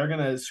game and they're going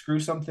to screw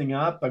something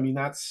up? I mean,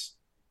 I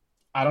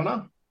don't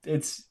know.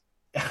 It's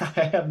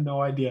I have no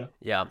idea.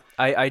 Yeah,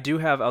 I do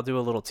have. I'll do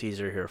a little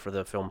teaser here for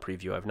the film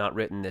preview. I've not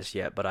written this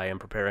yet, but I am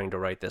preparing to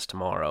write this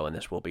tomorrow, and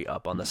this will be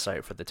up on the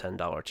site for the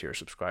 $10 tier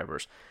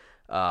subscribers.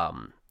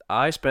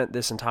 I spent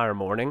this entire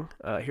morning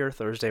here,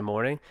 Thursday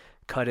morning,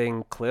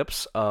 cutting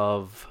clips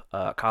of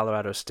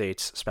Colorado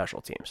State's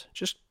special teams.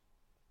 Just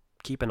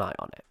keep an eye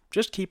on it.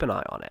 Just keep an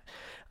eye on it.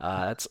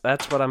 That's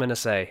what I'm going to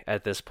say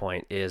at this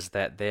point, is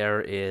that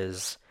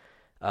there's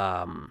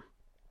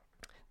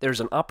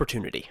an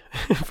opportunity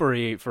for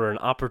an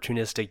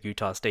opportunistic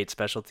Utah State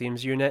special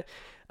teams unit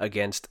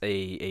against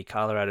a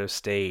Colorado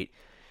State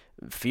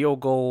field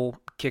goal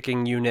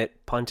kicking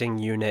unit, punting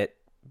unit.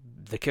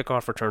 The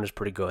kickoff return is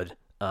pretty good.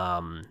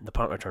 The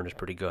punt return is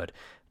pretty good,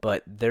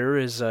 but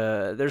there's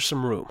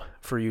some room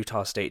for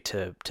Utah State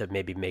to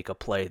maybe make a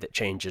play that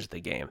changes the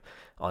game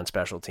on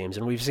special teams,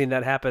 and we've seen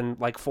that happen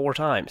like 4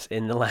 times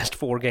in the last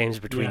 4 games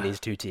between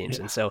these two teams.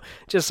 And so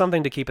just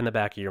something to keep in the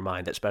back of your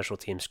mind, that special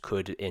teams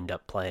could end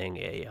up playing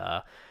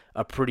a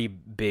pretty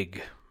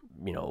big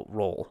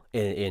role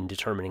in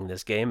determining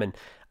this game. And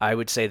I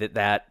would say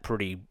that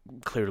pretty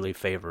clearly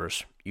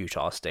favors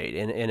Utah State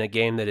in a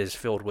game that is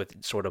filled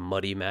with sort of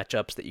muddy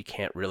matchups that you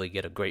can't really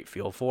get a great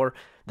feel for.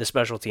 The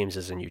special teams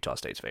is in Utah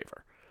State's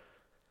favor.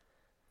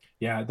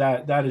 Yeah,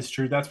 that is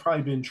true. That's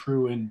probably been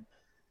true in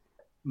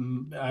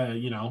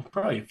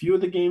probably a few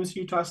of the games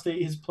Utah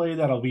State has played.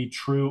 That'll be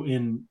true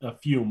in a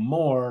few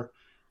more.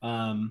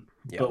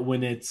 But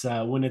when it's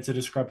a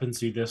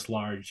discrepancy this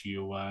large,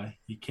 you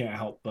can't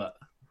help but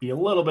be a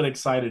little bit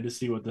excited to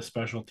see what the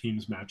special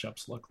teams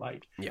matchups look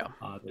like.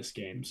 This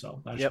game,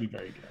 so that should be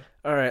very good.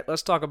 All right,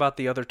 let's talk about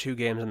the other 2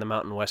 games in the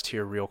Mountain West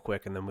here real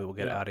quick, and then we will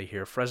get out of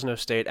here. Fresno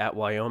State at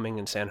Wyoming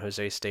and San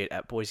Jose State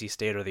at Boise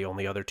State are the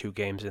only other 2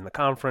 games in the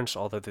conference.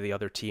 Although the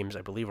other teams,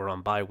 I believe, are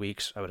on bye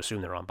weeks. I would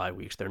assume they're on bye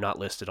weeks. They're not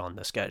listed on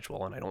the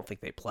schedule, and I don't think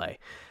they play.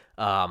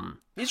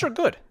 These are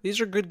good. These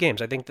are good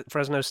games. I think that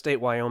Fresno State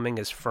Wyoming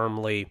is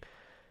firmly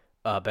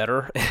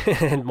better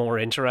and more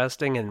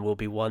interesting, and will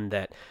be one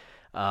that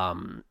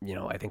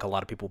I think a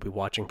lot of people will be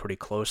watching pretty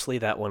closely.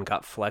 That one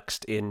got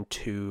flexed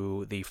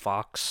into the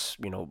Fox,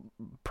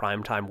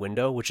 primetime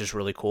window, which is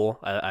really cool.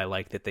 I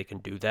like that they can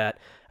do that.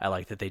 I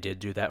like that they did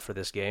do that for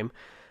this game.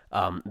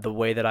 The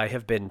way that I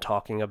have been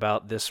talking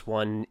about this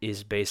one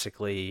is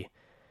basically,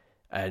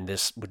 and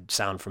this would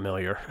sound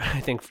familiar, I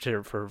think,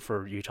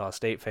 for Utah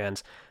State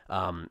fans.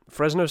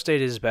 Fresno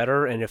State is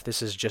better, and if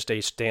this is just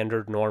a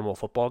standard normal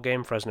football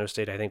game, Fresno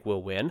State, I think,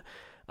 will win.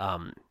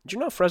 Do you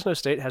know Fresno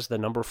State has the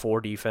number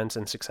 4 defense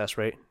in success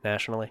rate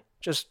nationally?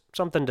 Just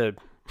something to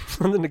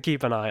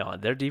keep an eye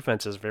on. Their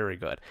defense is very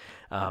good.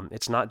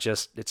 It's not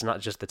just the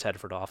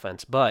Tedford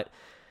offense, but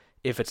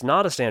if it's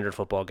not a standard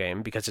football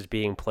game because it's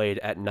being played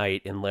at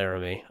night in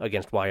Laramie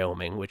against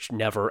Wyoming, which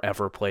never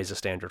ever plays a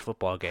standard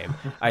football game,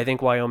 I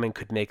think Wyoming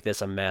could make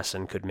this a mess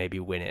and could maybe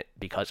win it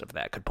because of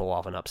that. Could pull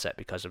off an upset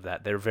because of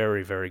that. They're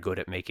very, very good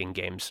at making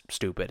games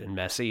stupid and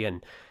messy,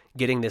 and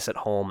getting this at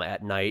home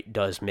at night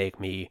does make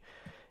me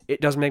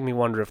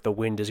wonder if the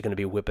wind is going to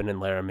be whipping in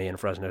Laramie and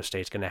Fresno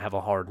State's going to have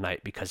a hard night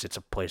because it's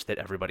a place that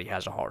everybody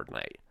has a hard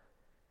night.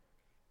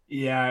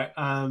 Yeah.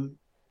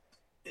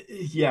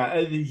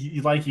 Yeah.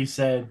 Like you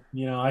said,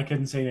 I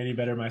couldn't say it any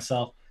better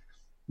myself.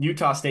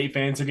 Utah State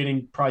fans are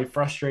getting probably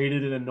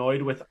frustrated and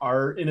annoyed with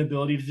our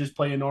inability to just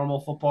play a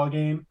normal football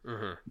game.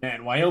 Mm-hmm.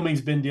 Man,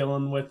 Wyoming's been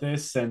dealing with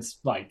this since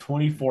like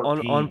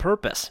 2014 on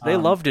purpose. They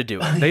love to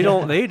do it. They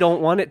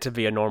don't want it to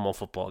be a normal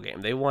football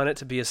game. They want it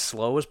to be as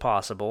slow as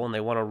possible, and they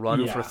want to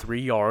run for 3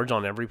 yards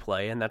on every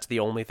play, and that's the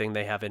only thing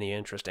they have any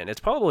interest in. It's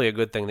probably a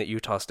good thing that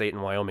Utah State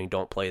and Wyoming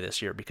don't play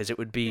this year, because it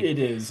would be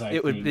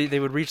they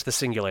would reach the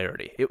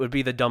singularity. It would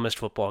be the dumbest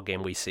football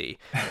game we see.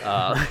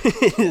 No,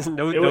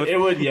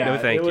 thank you.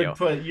 It would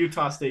put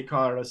Utah State,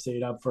 Colorado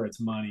State up for its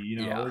money.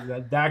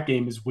 That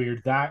game is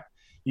weird. That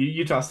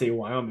Utah State,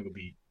 Wyoming would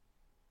be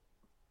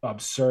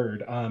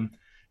absurd.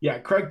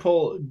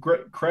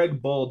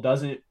 Craig Bull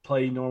doesn't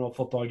play normal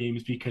football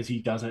games because he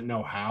doesn't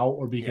know how,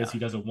 or because he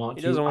doesn't want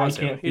to.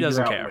 He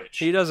doesn't care.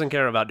 He doesn't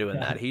care about doing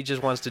that. He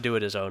just wants to do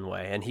it his own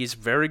way, and he's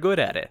very good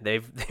at it.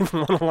 They've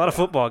won a lot of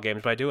football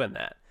games by doing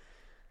that.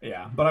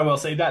 Yeah, but I will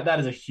say that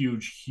is a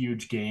huge,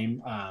 huge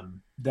game.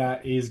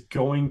 That is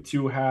going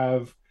to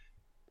have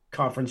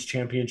conference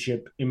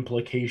championship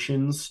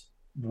implications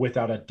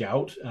without a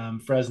doubt.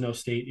 Fresno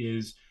State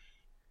is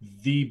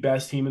the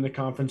best team in the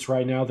conference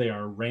right now. They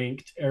are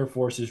ranked. Air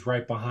Force is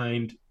right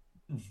behind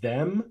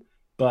them,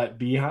 but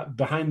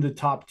behind the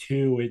top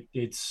two,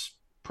 it's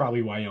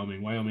probably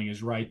Wyoming. Wyoming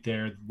is right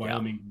there. Yeah.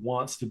 Wyoming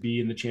wants to be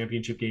in the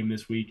championship game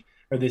this week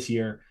or this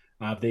year.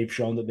 They've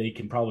shown that they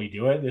can probably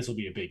do it. This will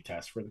be a big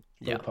test for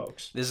Yeah, the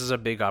Pokes. this is a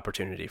big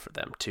opportunity for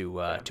them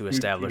to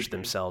establish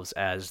themselves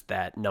as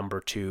that number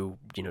two,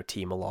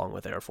 team along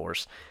with Air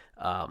Force,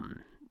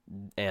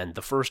 and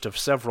the first of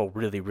several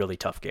really really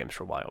tough games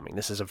for Wyoming.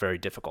 This is a very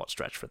difficult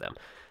stretch for them.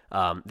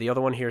 The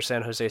other one here,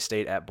 San Jose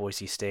State at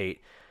Boise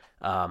State.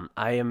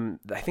 I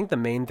think the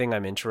main thing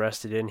I'm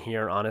interested in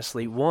here,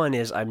 honestly, one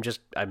is I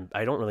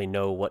don't really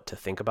know what to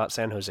think about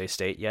San Jose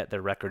State yet.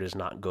 Their record is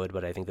not good,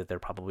 but I think that they're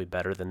probably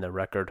better than their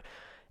record,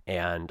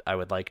 and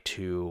I'd like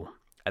to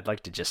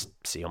just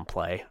see them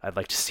play. I'd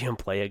like to see them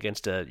play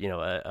against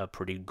a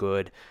pretty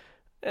good,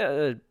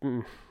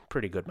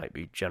 pretty good might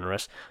be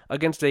generous,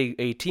 against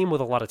a team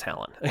with a lot of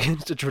talent,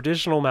 against a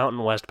traditional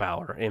Mountain West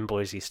power in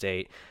Boise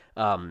State.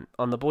 On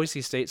the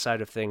Boise State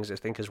side of things, I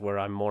think is where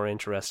I'm more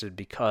interested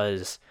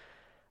because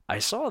I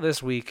saw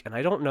this week, and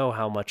I don't know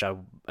how much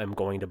I'm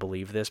going to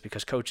believe this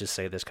because coaches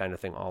say this kind of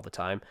thing all the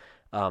time.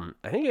 I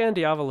think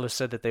Andy Avalos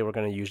said that they were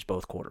going to use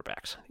both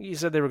quarterbacks. He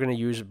said they were going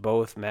to use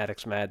both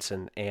Maddox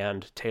Madsen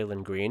and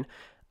Taylon Green.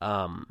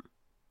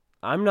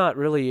 I'm not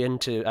really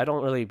I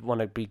don't really want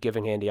to be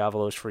giving Andy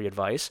Avalos free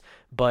advice,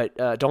 but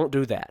don't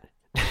do that.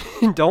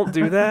 Don't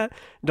do that.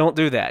 Don't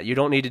do that. You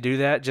don't need to do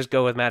that. Just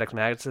go with Maddox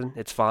Madsen.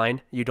 It's fine.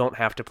 You don't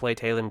have to play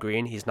Taylon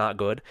Green. He's not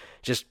good.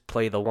 Just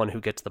play the one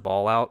who gets the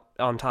ball out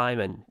on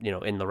time and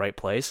in the right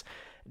place.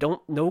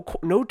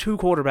 No two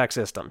quarterback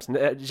systems.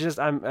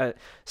 I'm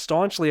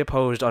staunchly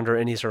opposed under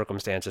any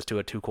circumstances to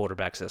a two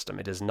quarterback system.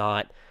 It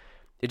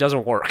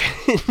doesn't work.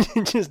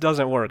 It just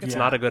doesn't work. It's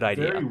not a good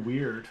idea.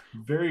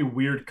 Very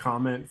weird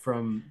comment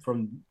from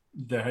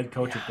the head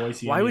coach of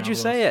Boise. Why would you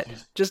say it?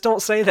 Just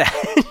don't say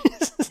that.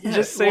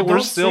 Just say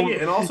we're still. Say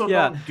it and also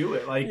don't do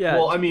it.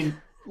 Well, I mean,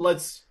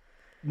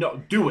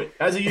 do it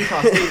as a Utah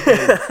State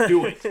fan.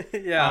 Do it.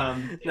 Yeah.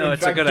 No,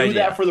 it's a good idea. idea. Do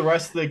that for the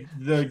rest of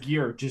the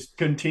year. Just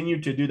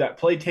continue to do that.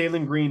 Play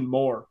Taylon Green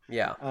more.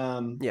 Yeah.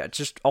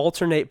 Just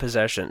alternate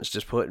possessions.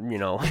 Just put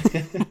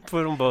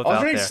put them both out there.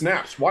 Alternate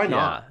snaps. Why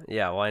not?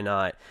 Yeah. Why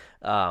not?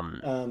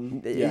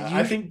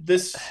 I think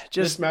this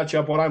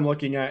matchup. What I'm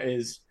looking at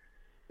is,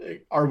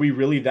 are we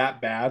really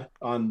that bad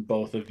on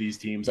both of these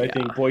teams? I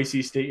think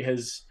Boise State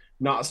has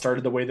not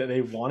started the way that they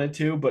wanted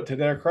to, but to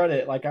their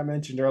credit, like I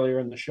mentioned earlier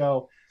in the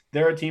show,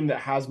 they're a team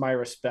that has my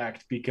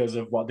respect because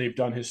of what they've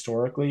done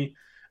historically.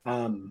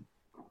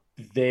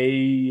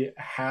 They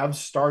have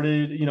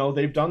started,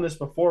 they've done this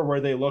before where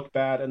they look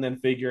bad and then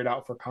figure it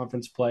out for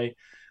conference play.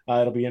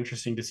 It'll be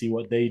interesting to see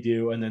what they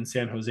do. And then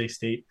San Jose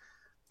State,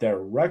 their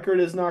record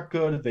is not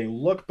good. They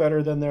look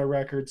better than their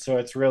record. So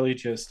it's really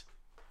just,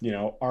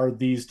 are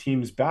these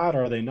teams bad?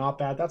 Are they not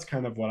bad? That's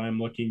kind of what I'm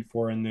looking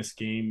for in this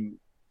game.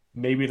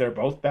 Maybe they're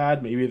both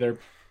bad. Maybe they're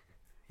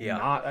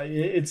not.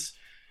 It's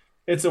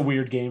a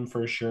weird game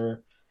for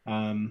sure.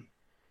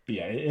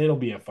 It'll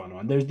be a fun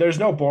one. There's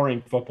no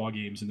boring football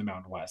games in the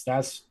Mountain West.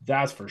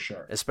 That's for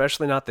sure.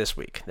 Especially not this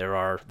week. There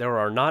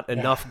are not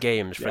enough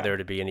games for there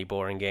to be any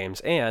boring games,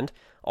 and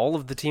all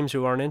of the teams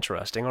who aren't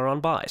interesting are on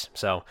byes.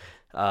 So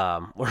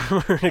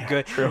we're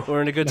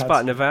in a good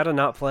spot. Nevada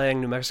not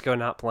playing, New Mexico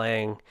not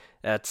playing.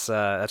 That's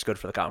good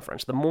for the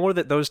conference. The more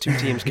that those two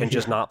teams can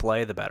just not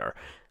play, the better.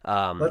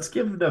 Let's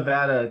give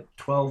Nevada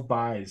 12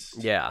 byes.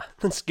 Yeah,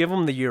 let's give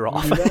them the year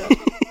off.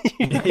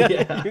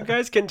 You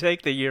guys can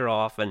take the year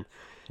off and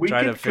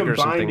try to figure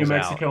some things out. We could combine New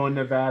Mexico and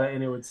Nevada,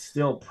 and it would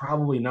still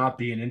probably not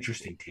be an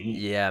interesting team.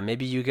 Yeah,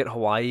 maybe you get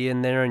Hawaii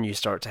in there, and you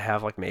start to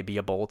have maybe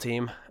a bowl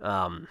team.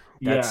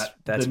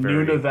 That's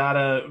new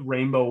Nevada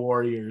Rainbow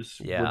Warriors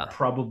would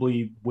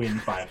probably win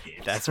 5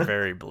 games. That's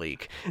very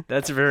bleak.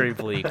 That's very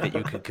bleak that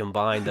you could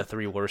combine the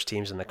 3 worst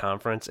teams in the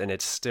conference, and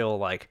it's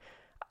still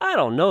I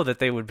don't know that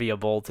they would be a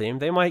bowl team.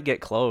 They might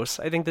get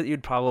close. I think that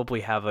you'd probably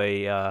have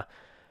a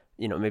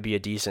maybe a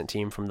decent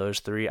team from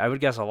those 3. I would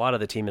guess a lot of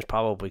the team is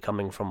probably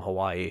coming from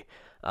Hawaii.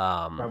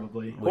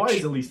 Probably.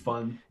 Hawaii's at least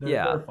fun.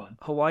 They're fun.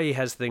 Hawaii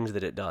has things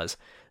that it does.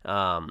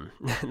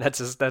 That's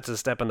a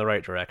step in the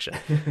right direction.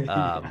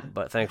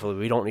 But thankfully,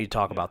 we don't need to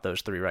talk about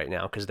those 3 right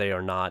now because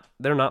they're not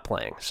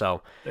playing.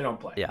 So they don't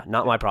play. Yeah,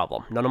 not my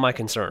problem. None of my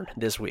concern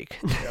this week.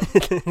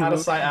 Yep. Out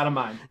of sight, out of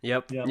mind.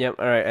 Yep. All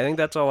right. I think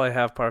that's all I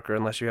have, Parker.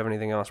 Unless you have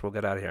anything else, we'll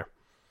get out of here.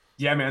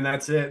 Yeah, man,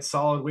 that's it.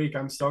 Solid week.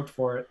 I'm stoked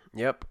for it.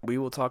 Yep. We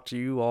will talk to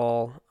you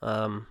all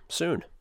soon.